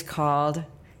 It's called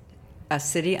A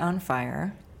City on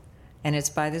Fire, and it's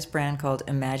by this brand called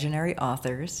Imaginary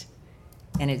Authors,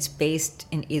 and it's based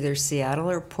in either Seattle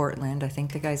or Portland. I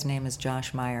think the guy's name is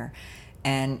Josh Meyer.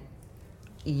 And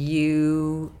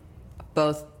you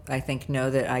both, I think, know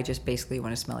that I just basically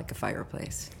want to smell like a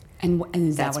fireplace. And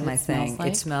is That's that what my it smells thing.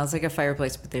 like? It smells like a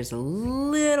fireplace, but there's a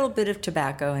little bit of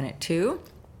tobacco in it too.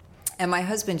 And my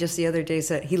husband just the other day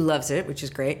said, he loves it, which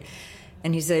is great.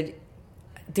 And he said,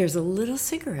 there's a little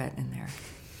cigarette in there.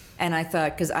 And I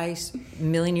thought, because a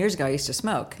million years ago, I used to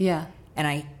smoke. Yeah. And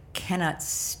I cannot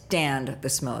stand the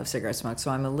smell of cigarette smoke. So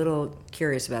I'm a little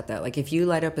curious about that. Like, if you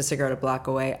light up a cigarette a block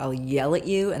away, I'll yell at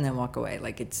you and then walk away.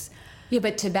 Like, it's... Yeah,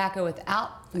 but tobacco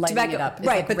without lighting it up is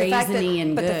right, like but the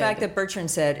raisiny fact that Bertrand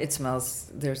said it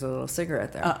smells, there's a little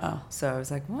cigarette there. So I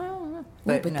was like, well,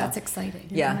 but no. that's exciting.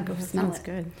 Yeah. You wanna go smell Sounds it.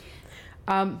 good.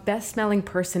 Best smelling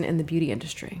person in the beauty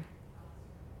industry.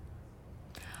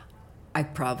 I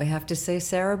probably have to say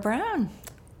Sarah Brown.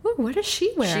 Ooh, what does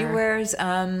she wear? She wears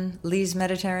Lise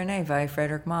Mediterranee by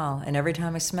Frederic Malle. And every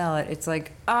time I smell it, it's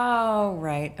like, oh,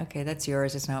 right. Okay, that's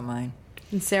yours. It's not mine.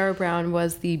 And Sarah Brown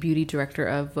was the beauty director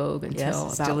of Vogue until Yes,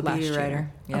 about still a last beauty year.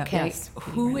 writer. Yep. Okay, Yes.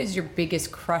 who is your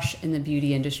biggest crush in the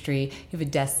beauty industry? You have a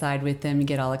desk side with them, you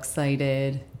get all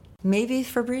excited. Maybe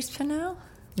Fabrice Pinot?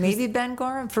 Maybe Ben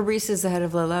Gorham? Fabrice is the head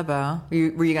of Le Labo.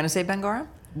 Were you going to say Ben Gorham?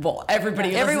 Well,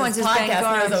 everybody Everyone's this is Ben podcast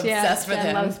Gorham. knows Yeah, obsessed with Jen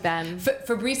him. loves Ben.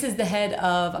 Fabrice is the head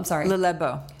of, I'm sorry. Le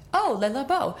Labo. Oh, Le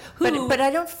Labo. Who, But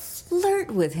I don't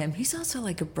flirt with him. He's also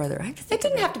like a brother. I have to think it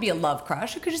didn't about have to be a love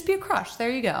crush. It could just be a crush. There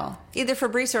you go. either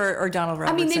Fabrice or Donald I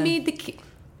Robertson. mean, they made the...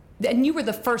 And you were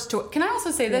the first to... Can I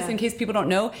also say this in case people don't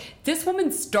know? This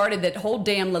woman started that whole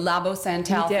damn Le Labo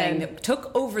Santal You did. thing that took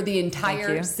over the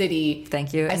entire you. city.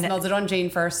 Thank you. I And smelled it on Jane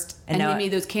first. and And now they I-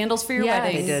 made those candles for your Yes.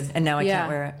 wedding. They did. And now I Yeah. can't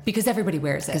wear it. Because everybody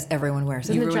wears Because it. everyone wears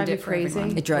it. Doesn't it ruined drive you it for everyone.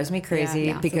 crazy? It drives me crazy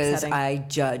Yeah, it's because upsetting. I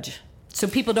judge. So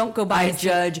people don't go by... I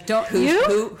judge Don't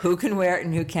who can wear it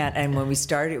and who can't. And when we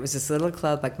started, it was this little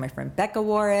club. Like my friend Becca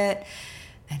wore it,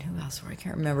 and who else wore it? I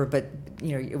can't remember. But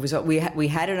you know, it was we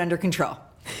had it under control.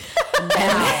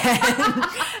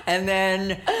 And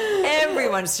then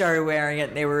everyone started wearing it.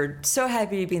 And they were so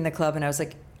happy to be in the club. And I was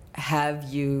like, "Have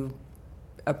you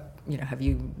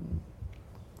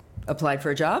applied for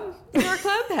a job in our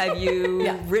club? Have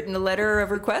you written a letter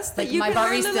of request that Like, you my can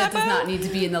wear barista Le does Labo?" not need to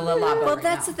be in the Le Labo Well, right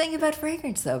that's now. the thing about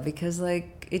fragrance, though, because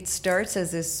like it starts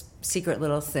as this secret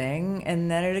little thing, and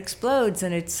then it explodes,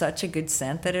 and it's such a good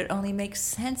scent that it only makes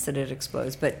sense that it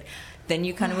explodes. But then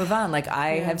you kind of move on. Like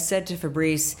I have said to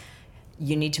Fabrice,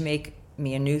 you need to make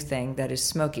me a new thing that is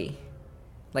smoky,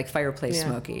 like fireplace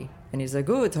smoky. And he's like,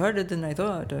 "Oh, it's harder than I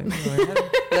thought." You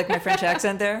like my French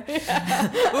accent there?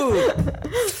 Ooh.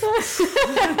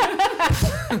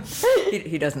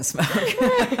 he doesn't smoke.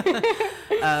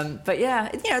 But yeah,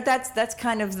 you know, that's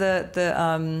kind of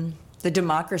the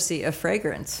democracy of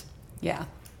fragrance. Yeah.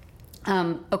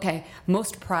 Okay.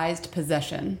 Most prized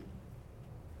possession.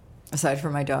 Aside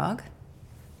from my dog.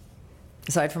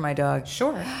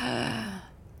 Sure. Wow,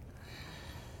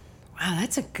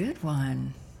 that's a good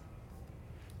one.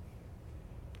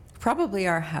 Probably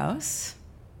our house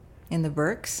in the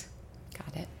Berks.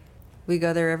 Got it. We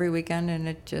go there every weekend, and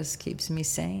it just keeps me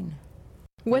sane.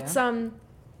 What's the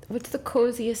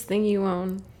coziest thing you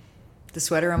own? The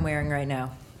sweater I'm wearing right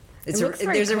now. It looks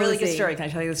very there's a really good cozy. story. Can I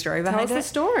tell you the story Tell behind us it? the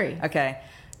story. Okay.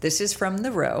 This is from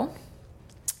the Row.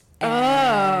 Oh.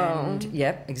 And,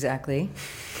 yep, exactly.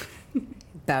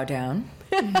 Bow down.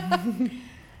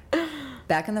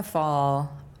 Back in the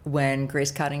fall, when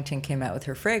Grace Coddington came out with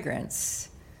her fragrance,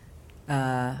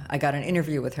 I got an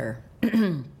interview with her.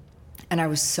 And I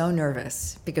was so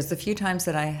nervous because the few times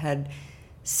that I had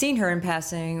seen her in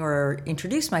passing or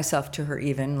introduced myself to her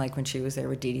even, like when she was there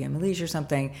with Didi and Malige or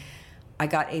something, I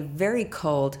got a very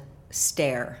cold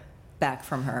stare back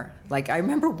from her. Like I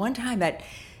remember one time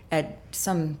at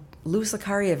some Louis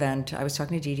Licari event, I was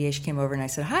talking to Didi, she came over and I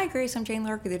said, "Hi Grace, I'm Jane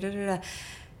Lark,"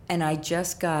 and I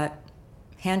just got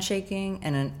handshaking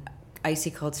and an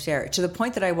icy cold stare to the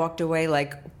point that I walked away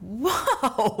like,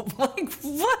 whoa, like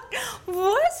what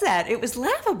was that? It was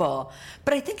laughable.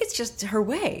 But I think it's just her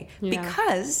way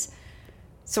because,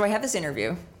 so I have this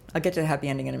interview. I'll get to the happy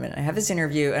ending in a minute. I have this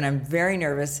interview and I'm very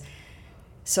nervous.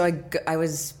 So I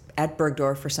was at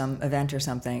Bergdorf for some event or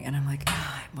something and I'm like,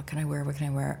 what can I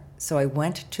wear? So I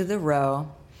went to the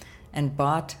Row and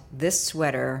bought this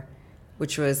sweater,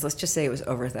 which was, let's just say it was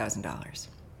over $1,000.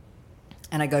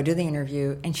 And I go do the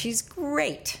interview, and she's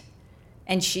great.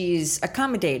 And she's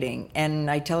accommodating. And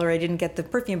I tell her I didn't get the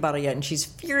perfume bottle yet, and she's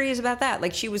furious about that.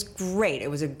 Like, she was great. It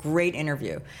was a great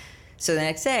interview. So the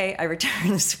next day, I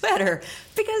return the sweater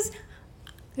because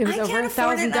It was I over can't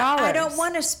afford it. $1,000. I don't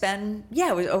want to spend,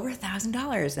 it was over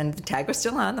 $1,000. And the tag was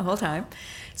still on the whole time.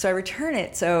 So I return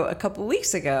it. So a couple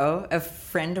weeks ago, a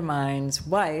friend of mine's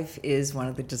wife is one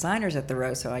of the designers at the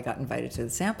Row, so I got invited to the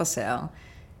sample sale.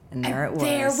 And there it was.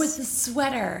 There was the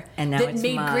sweater And now that it's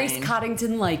made mine. Grace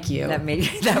Coddington like you. That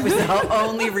was the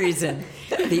only reason.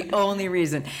 The only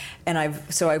reason. And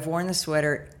I've worn the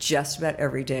sweater just about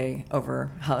every day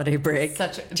over holiday break.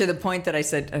 To the point that I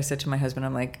said to my husband,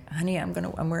 I'm like, honey,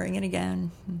 I'm wearing it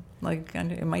again. Like,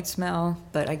 it might smell,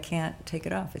 but I can't take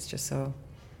it off. It's just so.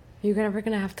 You're never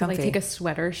gonna have to comfy. take a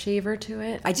sweater shaver to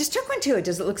it. I just took one to it.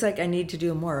 It looks like I need to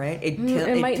do more, right? It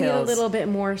might need a little bit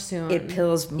more soon. It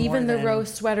pills more. Even the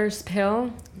rose sweaters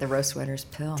pill. The rose sweaters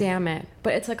pill. Damn it!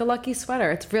 But it's like a lucky sweater.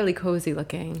 It's really cozy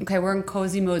looking. Okay, we're in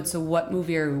cozy mode. So, what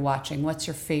movie are we watching? What's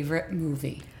your favorite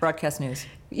movie? Broadcast News.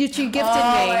 She gifted me.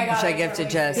 Which I gifted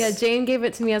Jess. Yeah, Jane gave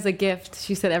it to me as a gift.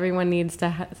 She said everyone needs to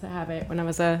have it. When I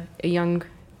was a young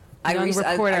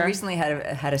reporter. I recently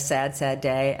had a sad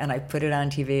day, and I put it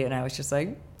on TV, and I was just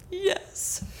like,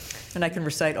 yes. And I can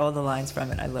recite all the lines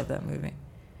from it. I love that movie.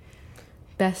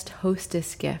 Best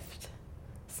hostess gift.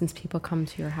 Since people come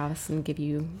to your house and give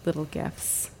you little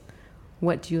gifts,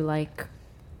 what do you like?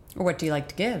 Or what do you like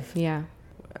to give? Yeah.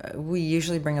 We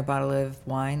usually bring a bottle of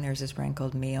wine. There's this brand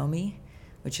called Meiomi,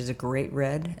 which is a great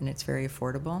red, and it's very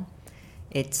affordable.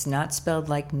 It's not spelled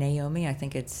like Naomi. I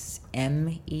think it's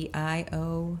Meiomi.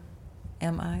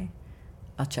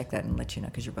 I'll check that and let you know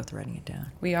because you're both writing it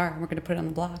down. We are. We're going to put it on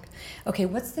the blog. Okay,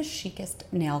 what's the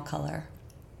chicest nail color?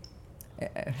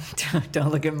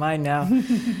 Don't look at mine now.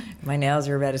 My nails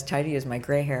are about as tidy as my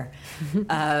gray hair.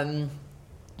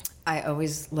 I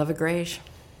always love a grayish.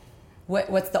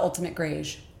 What's the ultimate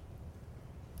grayish?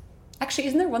 Actually,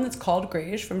 isn't there one that's called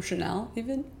grayish from Chanel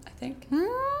even, I think?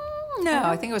 No,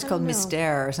 I think it was called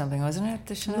Mystère or something, wasn't it?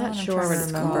 The Chanel? I'm not sure what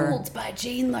it's Gold by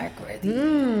Jane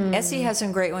Larkworthy. Essie has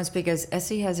some great ones because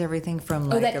Essie has everything from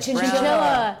like that a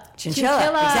chinchilla. Chinchilla,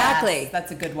 exactly. Yes,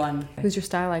 that's a good one. Who's your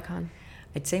style icon?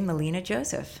 I'd say Melina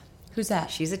Joseph. Who's that?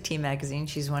 She's at T Magazine.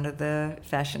 She's one of the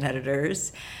fashion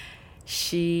editors.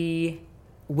 She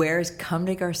wears Comme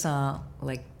des Garçons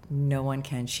like no one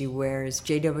can. She wears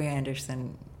J.W.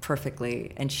 Anderson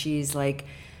perfectly, and she's like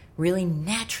really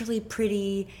naturally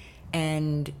pretty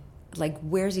and like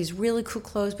wears these really cool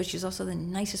clothes, but she's also the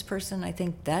nicest person. I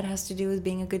think that has to do with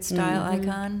being a good style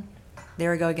icon.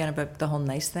 There we go again about the whole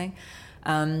nice thing.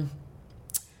 And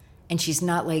she's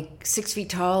not like 6 feet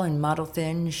tall and model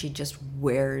thin. She just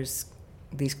wears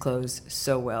these clothes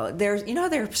so well. There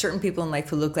are certain people in life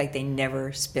who look like they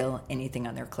never spill anything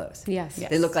on their clothes. Yes.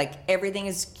 They look like everything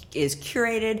is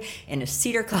curated in a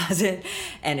cedar closet,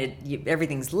 and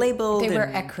everything's labeled. They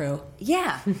wear ecru.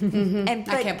 Yeah. And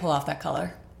I can't pull off that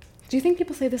color. Do you think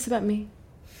people say this about me?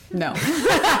 No.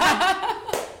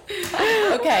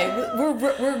 Okay,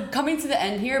 we're coming to the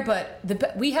end here, but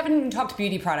we haven't even talked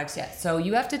beauty products yet. So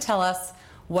you have to tell us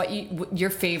what your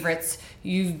favorites.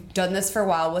 You've done this for a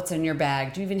while. What's in your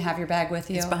bag? Do you even have your bag with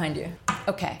you? It's behind you.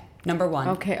 Okay, number one.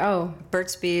 Okay.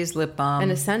 Burt's Bees lip balm.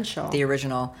 An essential. The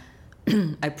original.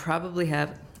 I probably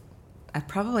have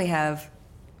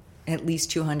at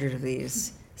least 200 of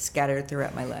these scattered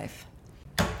throughout my life.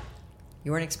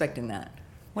 You weren't expecting that.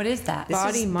 What is that?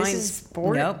 Body, Mind,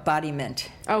 Sport? No, Body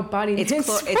Mint. Oh, Body Mint.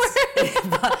 It's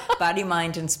Body,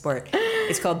 Mind, and Sport.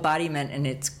 It's called Body Mint, and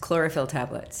it's chlorophyll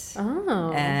tablets.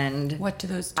 Oh. And what do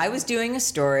those do? I was doing a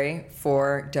story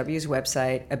for W's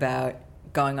website about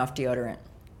going off deodorant.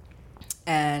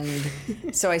 And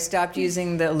so I stopped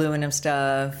using the aluminum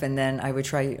stuff, and then I would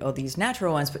try all these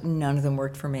natural ones, but none of them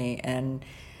worked for me. And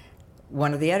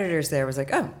one of the editors there was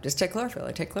like, oh, just take chlorophyll.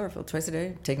 I take chlorophyll twice a day.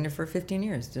 I've taken it for 15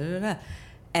 years. Da, da, da.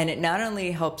 And it not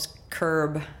only helps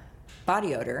curb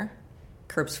body odor,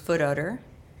 curbs foot odor,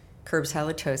 curbs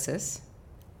halitosis.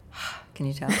 Can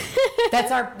you tell?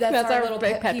 That's our little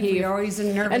big pet peeve. We're always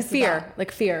nervous And fear. about.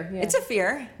 Like fear. Yeah. It's a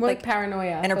fear. More like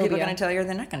paranoia. And are people phobia. going to tell you or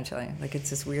they're not going to tell you? Like, it's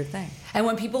this weird thing. And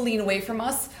when people lean away from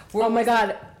us, we're Oh my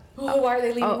God. Oh, why are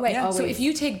they leaning away? yeah. So if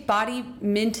you take Body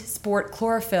Mint Sport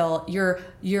chlorophyll,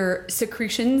 your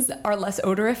secretions are less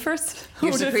odoriferous.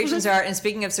 Your secretions are, and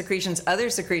speaking of secretions, other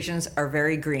secretions are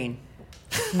very green.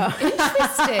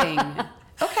 Interesting.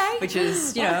 Okay. Which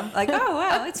is, like, oh,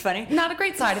 wow, it's funny. Not a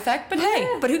great side effect, but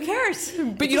hey. But who cares?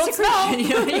 But you don't smell.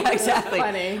 Yeah, exactly.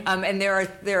 Funny. And there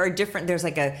are different. There's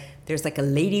like a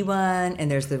lady one, and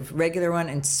there's the regular one,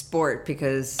 and sport,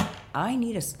 because I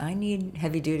need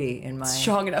heavy duty in my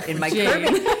Strong enough in for my Jane.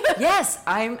 curbing. Yes,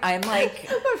 I'm like,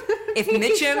 if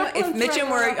Mitchum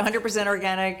were 100%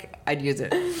 organic, I'd use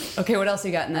it. Okay, what else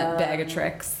you got in that bag of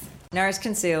tricks? NARS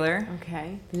concealer,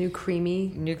 Okay. The new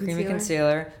creamy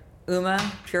concealer.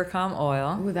 Uma Pure Calm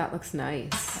oil. Ooh, that looks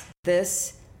nice.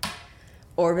 This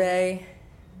Orbe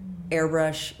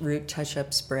Airbrush Root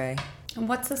Touch-Up Spray. And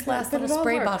what's this last But little it all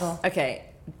spray works. bottle? Okay,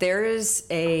 there is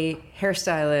a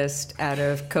hairstylist out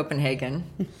of Copenhagen,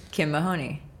 Kim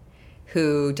Mahoney,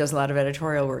 who does a lot of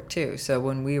editorial work too. So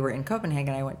when we were in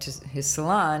Copenhagen, I went to his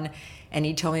salon, and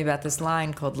he told me about this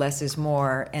line called Less is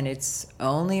More, and it's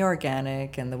only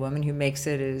organic, and the woman who makes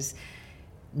it is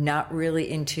not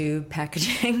really into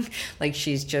packaging. Like,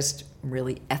 she's just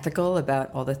really ethical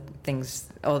about all the things,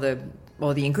 all the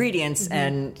ingredients. Mm-hmm.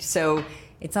 And so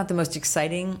it's not the most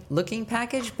exciting looking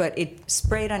package, but it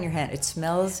sprayed on your hand. It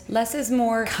smells Less is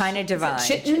More. Kind of divine.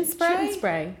 Chitin spray? Chitin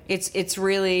spray. It's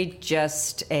really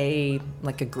just a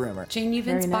groomer. Jane, you've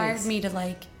inspired me to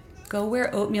like go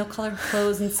wear oatmeal colored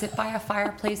clothes and sit by a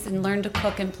fireplace and learn to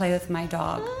cook and play with my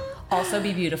dog. Also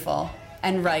be beautiful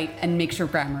and write and make sure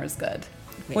grammar is good.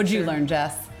 What'd you learn,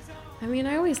 Jess? I mean,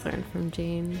 I always learn from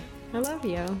Jane. I love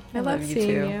you. I love you seeing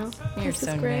too. you. You're This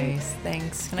so is great. nice.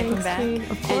 Thanks. Can I come back? Jane.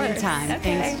 Of course. Anytime. Okay.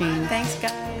 Thanks, Jane. Thanks,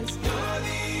 guys.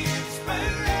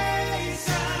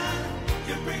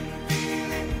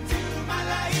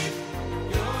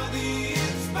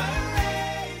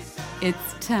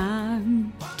 It's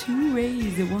time to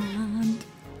raise a wand.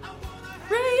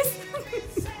 Raise.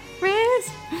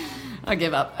 I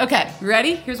give up. Okay,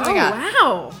 ready? Here's what I got.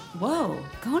 Wow. Whoa,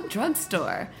 going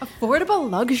drugstore. Affordable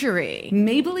luxury.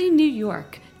 Maybelline, New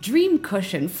York. Dream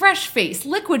Cushion, Fresh Face,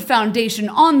 Liquid Foundation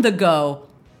on the go.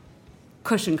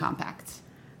 Cushion Compact.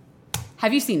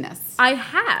 Have you seen this? I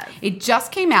have. It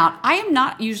just came out. I am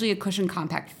not usually a Cushion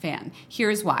Compact fan.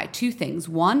 Here's why. Two things.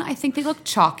 One, I think they look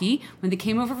chalky. When they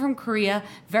came over from Korea,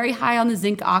 very high on the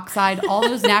zinc oxide, all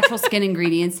those natural skin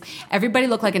ingredients. Everybody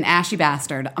looked like an ashy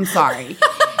bastard. I'm sorry.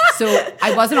 So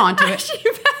I wasn't onto it.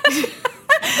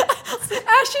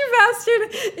 Ashy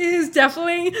Bastard is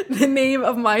definitely the name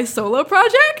of my solo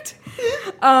project.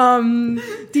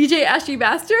 DJ Ashy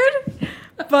Bastard.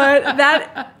 But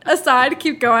that aside,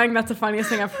 keep going. That's the funniest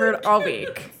thing I've heard all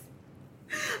week.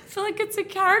 I feel like it's a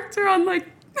character on like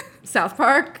South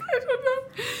Park. I don't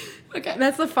know. Okay.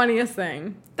 That's the funniest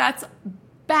thing. That's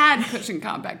bad Cushion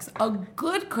Compacts. A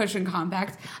good Cushion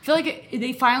Compact. I feel like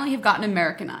they finally have gotten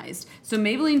Americanized. So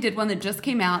Maybelline did one that just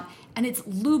came out, and it's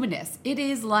luminous. It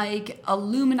is like a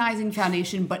luminizing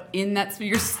foundation, but in that, so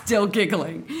you're still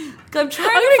giggling. I'm trying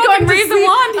to fucking raise the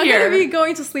wand here. I'm going to be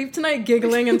going to sleep tonight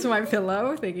giggling into my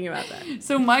pillow thinking about that.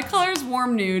 So my color is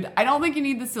warm nude. I don't think you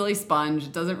need the silly sponge.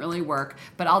 It doesn't really work.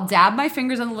 But I'll dab my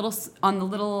fingers on the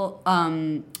little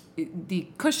the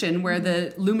cushion where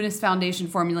the luminous foundation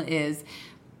formula is.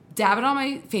 Dab it on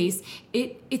my face.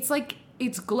 It's like,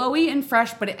 it's glowy and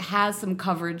fresh, but it has some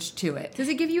coverage to it. Does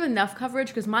it give you enough coverage?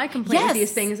 Because my complaint with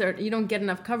these things are you don't get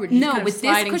enough coverage. No, with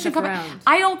this cushion cover,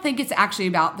 I don't think it's actually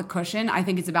about the cushion. I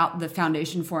think it's about the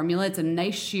foundation formula. It's a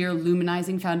nice sheer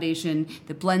luminizing foundation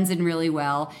that blends in really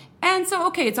well. And so,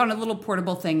 okay, it's on a little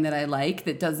portable thing that I like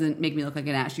that doesn't make me look like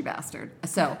an ashy bastard.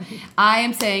 So I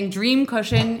am saying Dream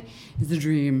Cushion is the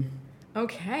dream.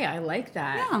 Okay, I like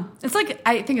that. Yeah. It's like,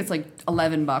 I think it's like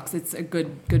 $11. It's a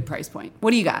good price point.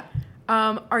 What do you got?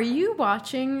 Are you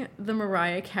watching the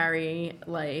Mariah Carey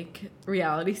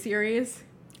reality series?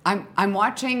 I'm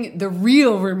watching the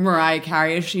real Mariah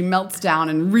Carey as she melts down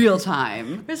in real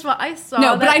time. First of all, I saw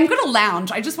No, but I'm going to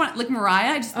lounge. I just want, like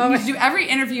Mariah, I just need to do every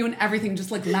interview and everything just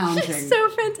like lounging. So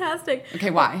fantastic. Okay,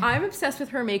 why? I'm obsessed with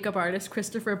her makeup artist,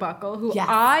 Christopher Buckle, who Yes.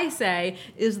 I say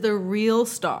is the real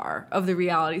star of the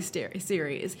reality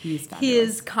series. He's fabulous.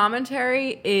 His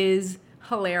commentary is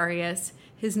hilarious.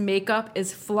 His makeup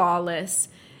is flawless.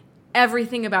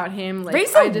 Everything about him,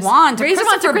 Raise a wand to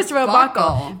Christopher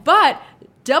Buckle. But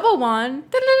double one,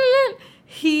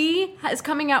 he is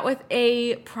coming out with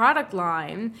a product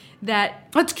line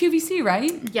that... That's QVC,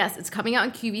 right? Yes, it's coming out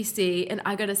in QVC, and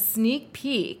I got a sneak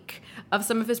peek of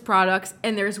some of his products,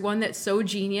 and there's one that's so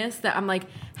genius that I'm like,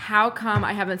 how come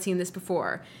I haven't seen this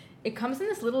before? It comes in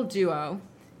this little duo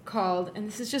called, and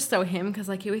this is just so him, because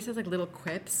he always has little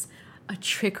quips, a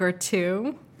trick or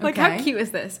two. How cute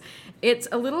is this? It's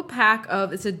a little pack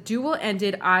of, it's a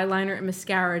dual-ended eyeliner and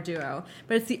mascara duo,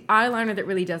 but it's the eyeliner that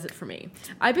really does it for me.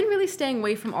 I've been really staying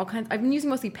away from all kinds, I've been using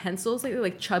mostly pencils lately,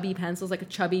 like chubby pencils, like a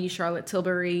chubby Charlotte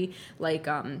Tilbury,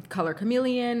 Color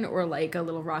Chameleon, or a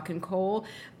little Rock and Coal,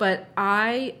 but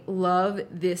I love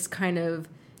this kind of...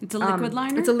 It's a liquid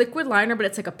liner? It's a liquid liner, but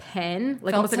it's like a pen.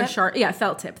 Almost like a sharp... Yeah,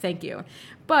 felt tip. Thank you.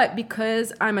 But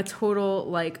because I'm a total,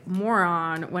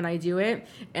 moron when I do it,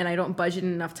 and I don't budget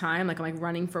enough time, I'm,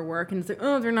 running for work, and it's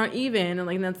they're not even, and,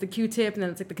 then that's the Q-tip, and then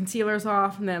it's, the concealer's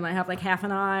off, and then I have, half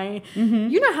an eye. Mm-hmm.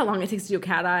 You know how long it takes to do a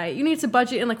cat eye. You need to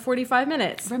budget in, 45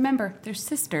 minutes. Remember, they're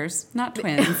sisters, not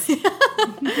twins.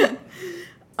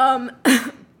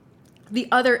 The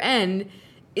other end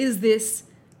is this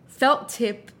felt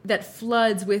tip that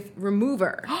floods with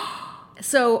remover.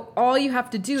 So all you have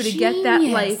to do to get that,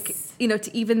 like, you know,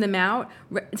 to even them out,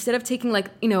 instead of taking, like,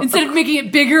 you know, instead of making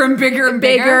it bigger and bigger and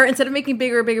bigger, instead of making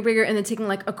bigger, and then taking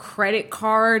like a credit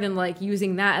card and like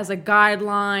using that as a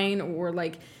guideline, or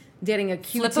like getting a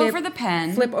Q-tip,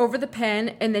 flip over the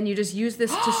pen, and then you just use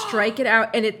this to strike it out,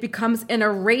 and it becomes an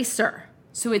eraser.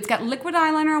 So it's got liquid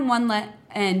eyeliner on one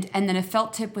end, and then a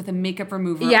felt tip with a makeup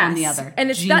remover on the other.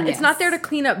 And it's not there to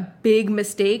clean up big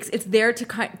mistakes. It's there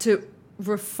to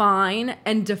refine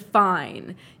and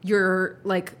define your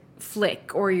like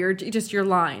flick or your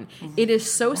line. It is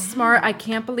so smart. I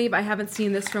can't believe I haven't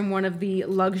seen this from one of the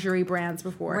luxury brands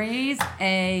before. Raise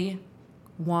a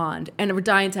wand. And we're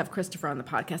dying to have Christopher on the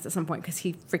podcast at some point because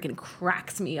he freaking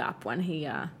cracks me up when he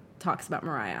talks about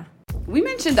Mariah. We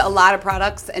mentioned a lot of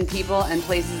products and people and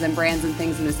places and brands and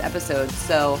things in this episode,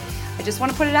 so I just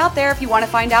want to put it out there. If you want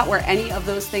to find out where any of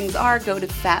those things are, go to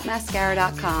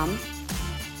fatmascara.com.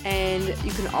 And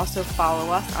you can also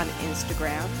follow us on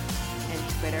Instagram and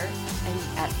Twitter and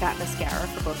at Fat Mascara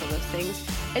for both of those things.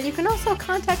 And you can also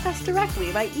contact us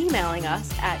directly by emailing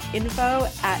us at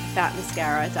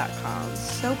info@fatmascara.com.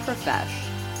 So profesh.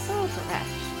 So profesh.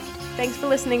 Thanks for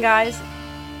listening, guys.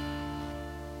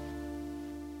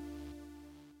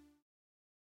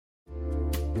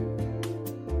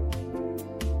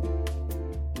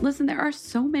 Listen, there are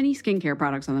so many skincare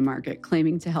products on the market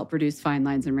claiming to help reduce fine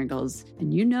lines and wrinkles,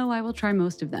 and you know I will try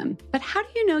most of them. But how do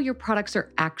you know your products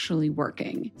are actually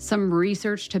working? Some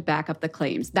research to back up the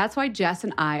claims. That's why Jess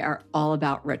and I are all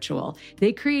about Ritual.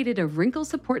 They created a wrinkle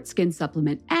support skin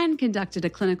supplement and conducted a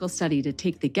clinical study to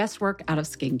take the guesswork out of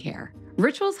skincare.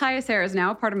 Ritual's Hyacera is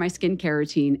now a part of my skincare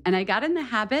routine, and I got in the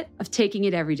habit of taking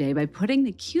it every day by putting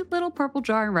the cute little purple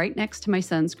jar right next to my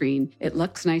sunscreen. It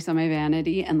looks nice on my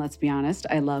vanity, and let's be honest,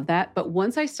 I love that. But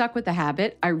once I stuck with the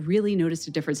habit, I really noticed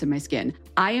a difference in my skin.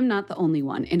 I am not the only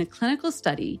one. In a clinical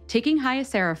study, taking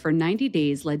Hyacera for 90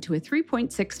 days led to a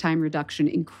 3.6 time reduction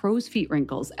in crow's feet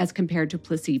wrinkles as compared to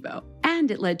placebo.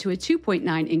 And it led to a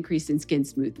 2.9 increase in skin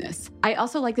smoothness. I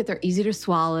also like that they're easy to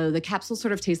swallow. The capsules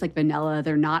sort of taste like vanilla.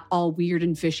 They're not all weird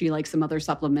and fishy like some other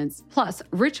supplements. Plus,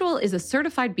 Ritual is a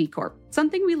certified B Corp,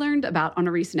 something we learned about on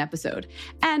a recent episode.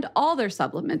 And all their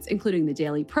supplements, including the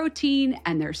daily protein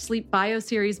and their Sleep Bio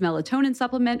Series melatonin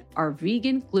supplement, are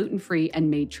vegan, gluten-free, and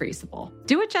made traceable.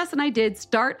 Do what Jess and I did.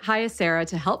 Start Hyacera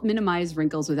to help minimize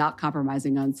wrinkles without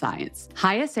compromising on science.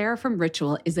 Hyacera from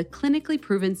Ritual is a clinically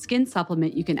proven skin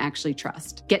supplement you can actually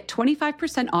trust. Get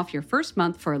 25% off your first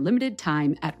month for a limited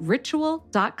time at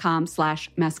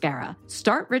ritual.com/mascara.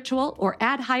 Start Ritual or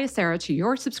add Hyacera to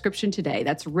your subscription today.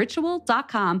 That's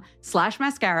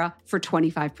ritual.com/mascara for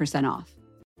 25% off.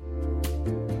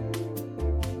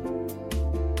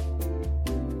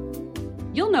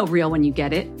 You'll know real when you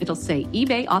get it. It'll say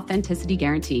eBay Authenticity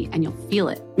Guarantee, and you'll feel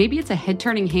it. Maybe it's a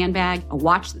head-turning handbag, a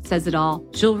watch that says it all,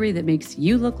 jewelry that makes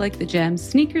you look like the gem,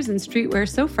 sneakers and streetwear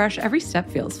so fresh every step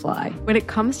feels fly. When it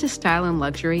comes to style and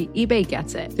luxury, eBay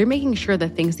gets it. They're making sure the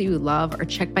things that you love are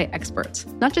checked by experts.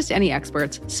 Not just any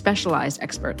experts, specialized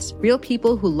experts. Real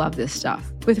people who love this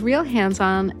stuff. With real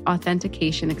hands-on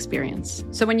authentication experience.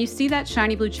 So when you see that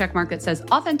shiny blue checkmark that says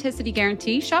Authenticity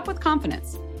Guarantee, shop with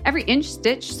confidence. Every inch,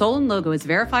 stitch, sole, and logo is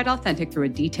verified authentic through a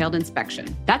detailed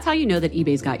inspection. That's how you know that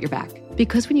eBay's got your back.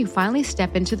 Because when you finally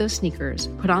step into those sneakers,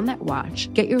 put on that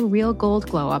watch, get your real gold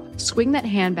glow up, swing that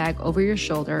handbag over your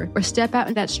shoulder, or step out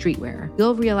in that streetwear,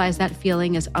 you'll realize that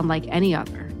feeling is unlike any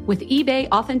other. With eBay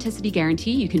Authenticity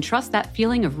Guarantee, you can trust that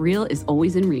feeling of real is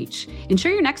always in reach.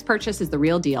 Ensure your next purchase is the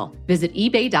real deal. Visit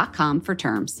ebay.com for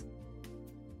terms.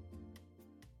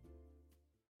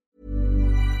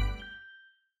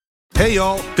 Hey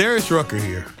y'all, Darius Rucker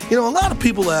here. You know, a lot of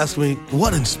people ask me,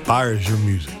 what inspires your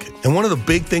music? And one of the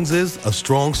big things is a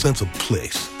strong sense of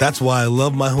place. That's why I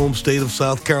love my home state of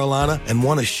South Carolina and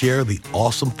want to share the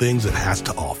awesome things it has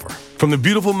to offer. From the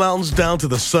beautiful mountains down to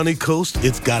the sunny coast,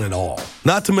 it's got it all.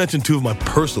 Not to mention two of my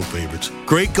personal favorites,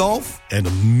 great golf and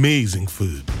amazing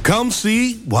food. Come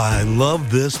see why I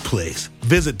love this place.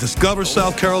 Visit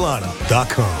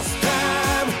discoversouthcarolina.com.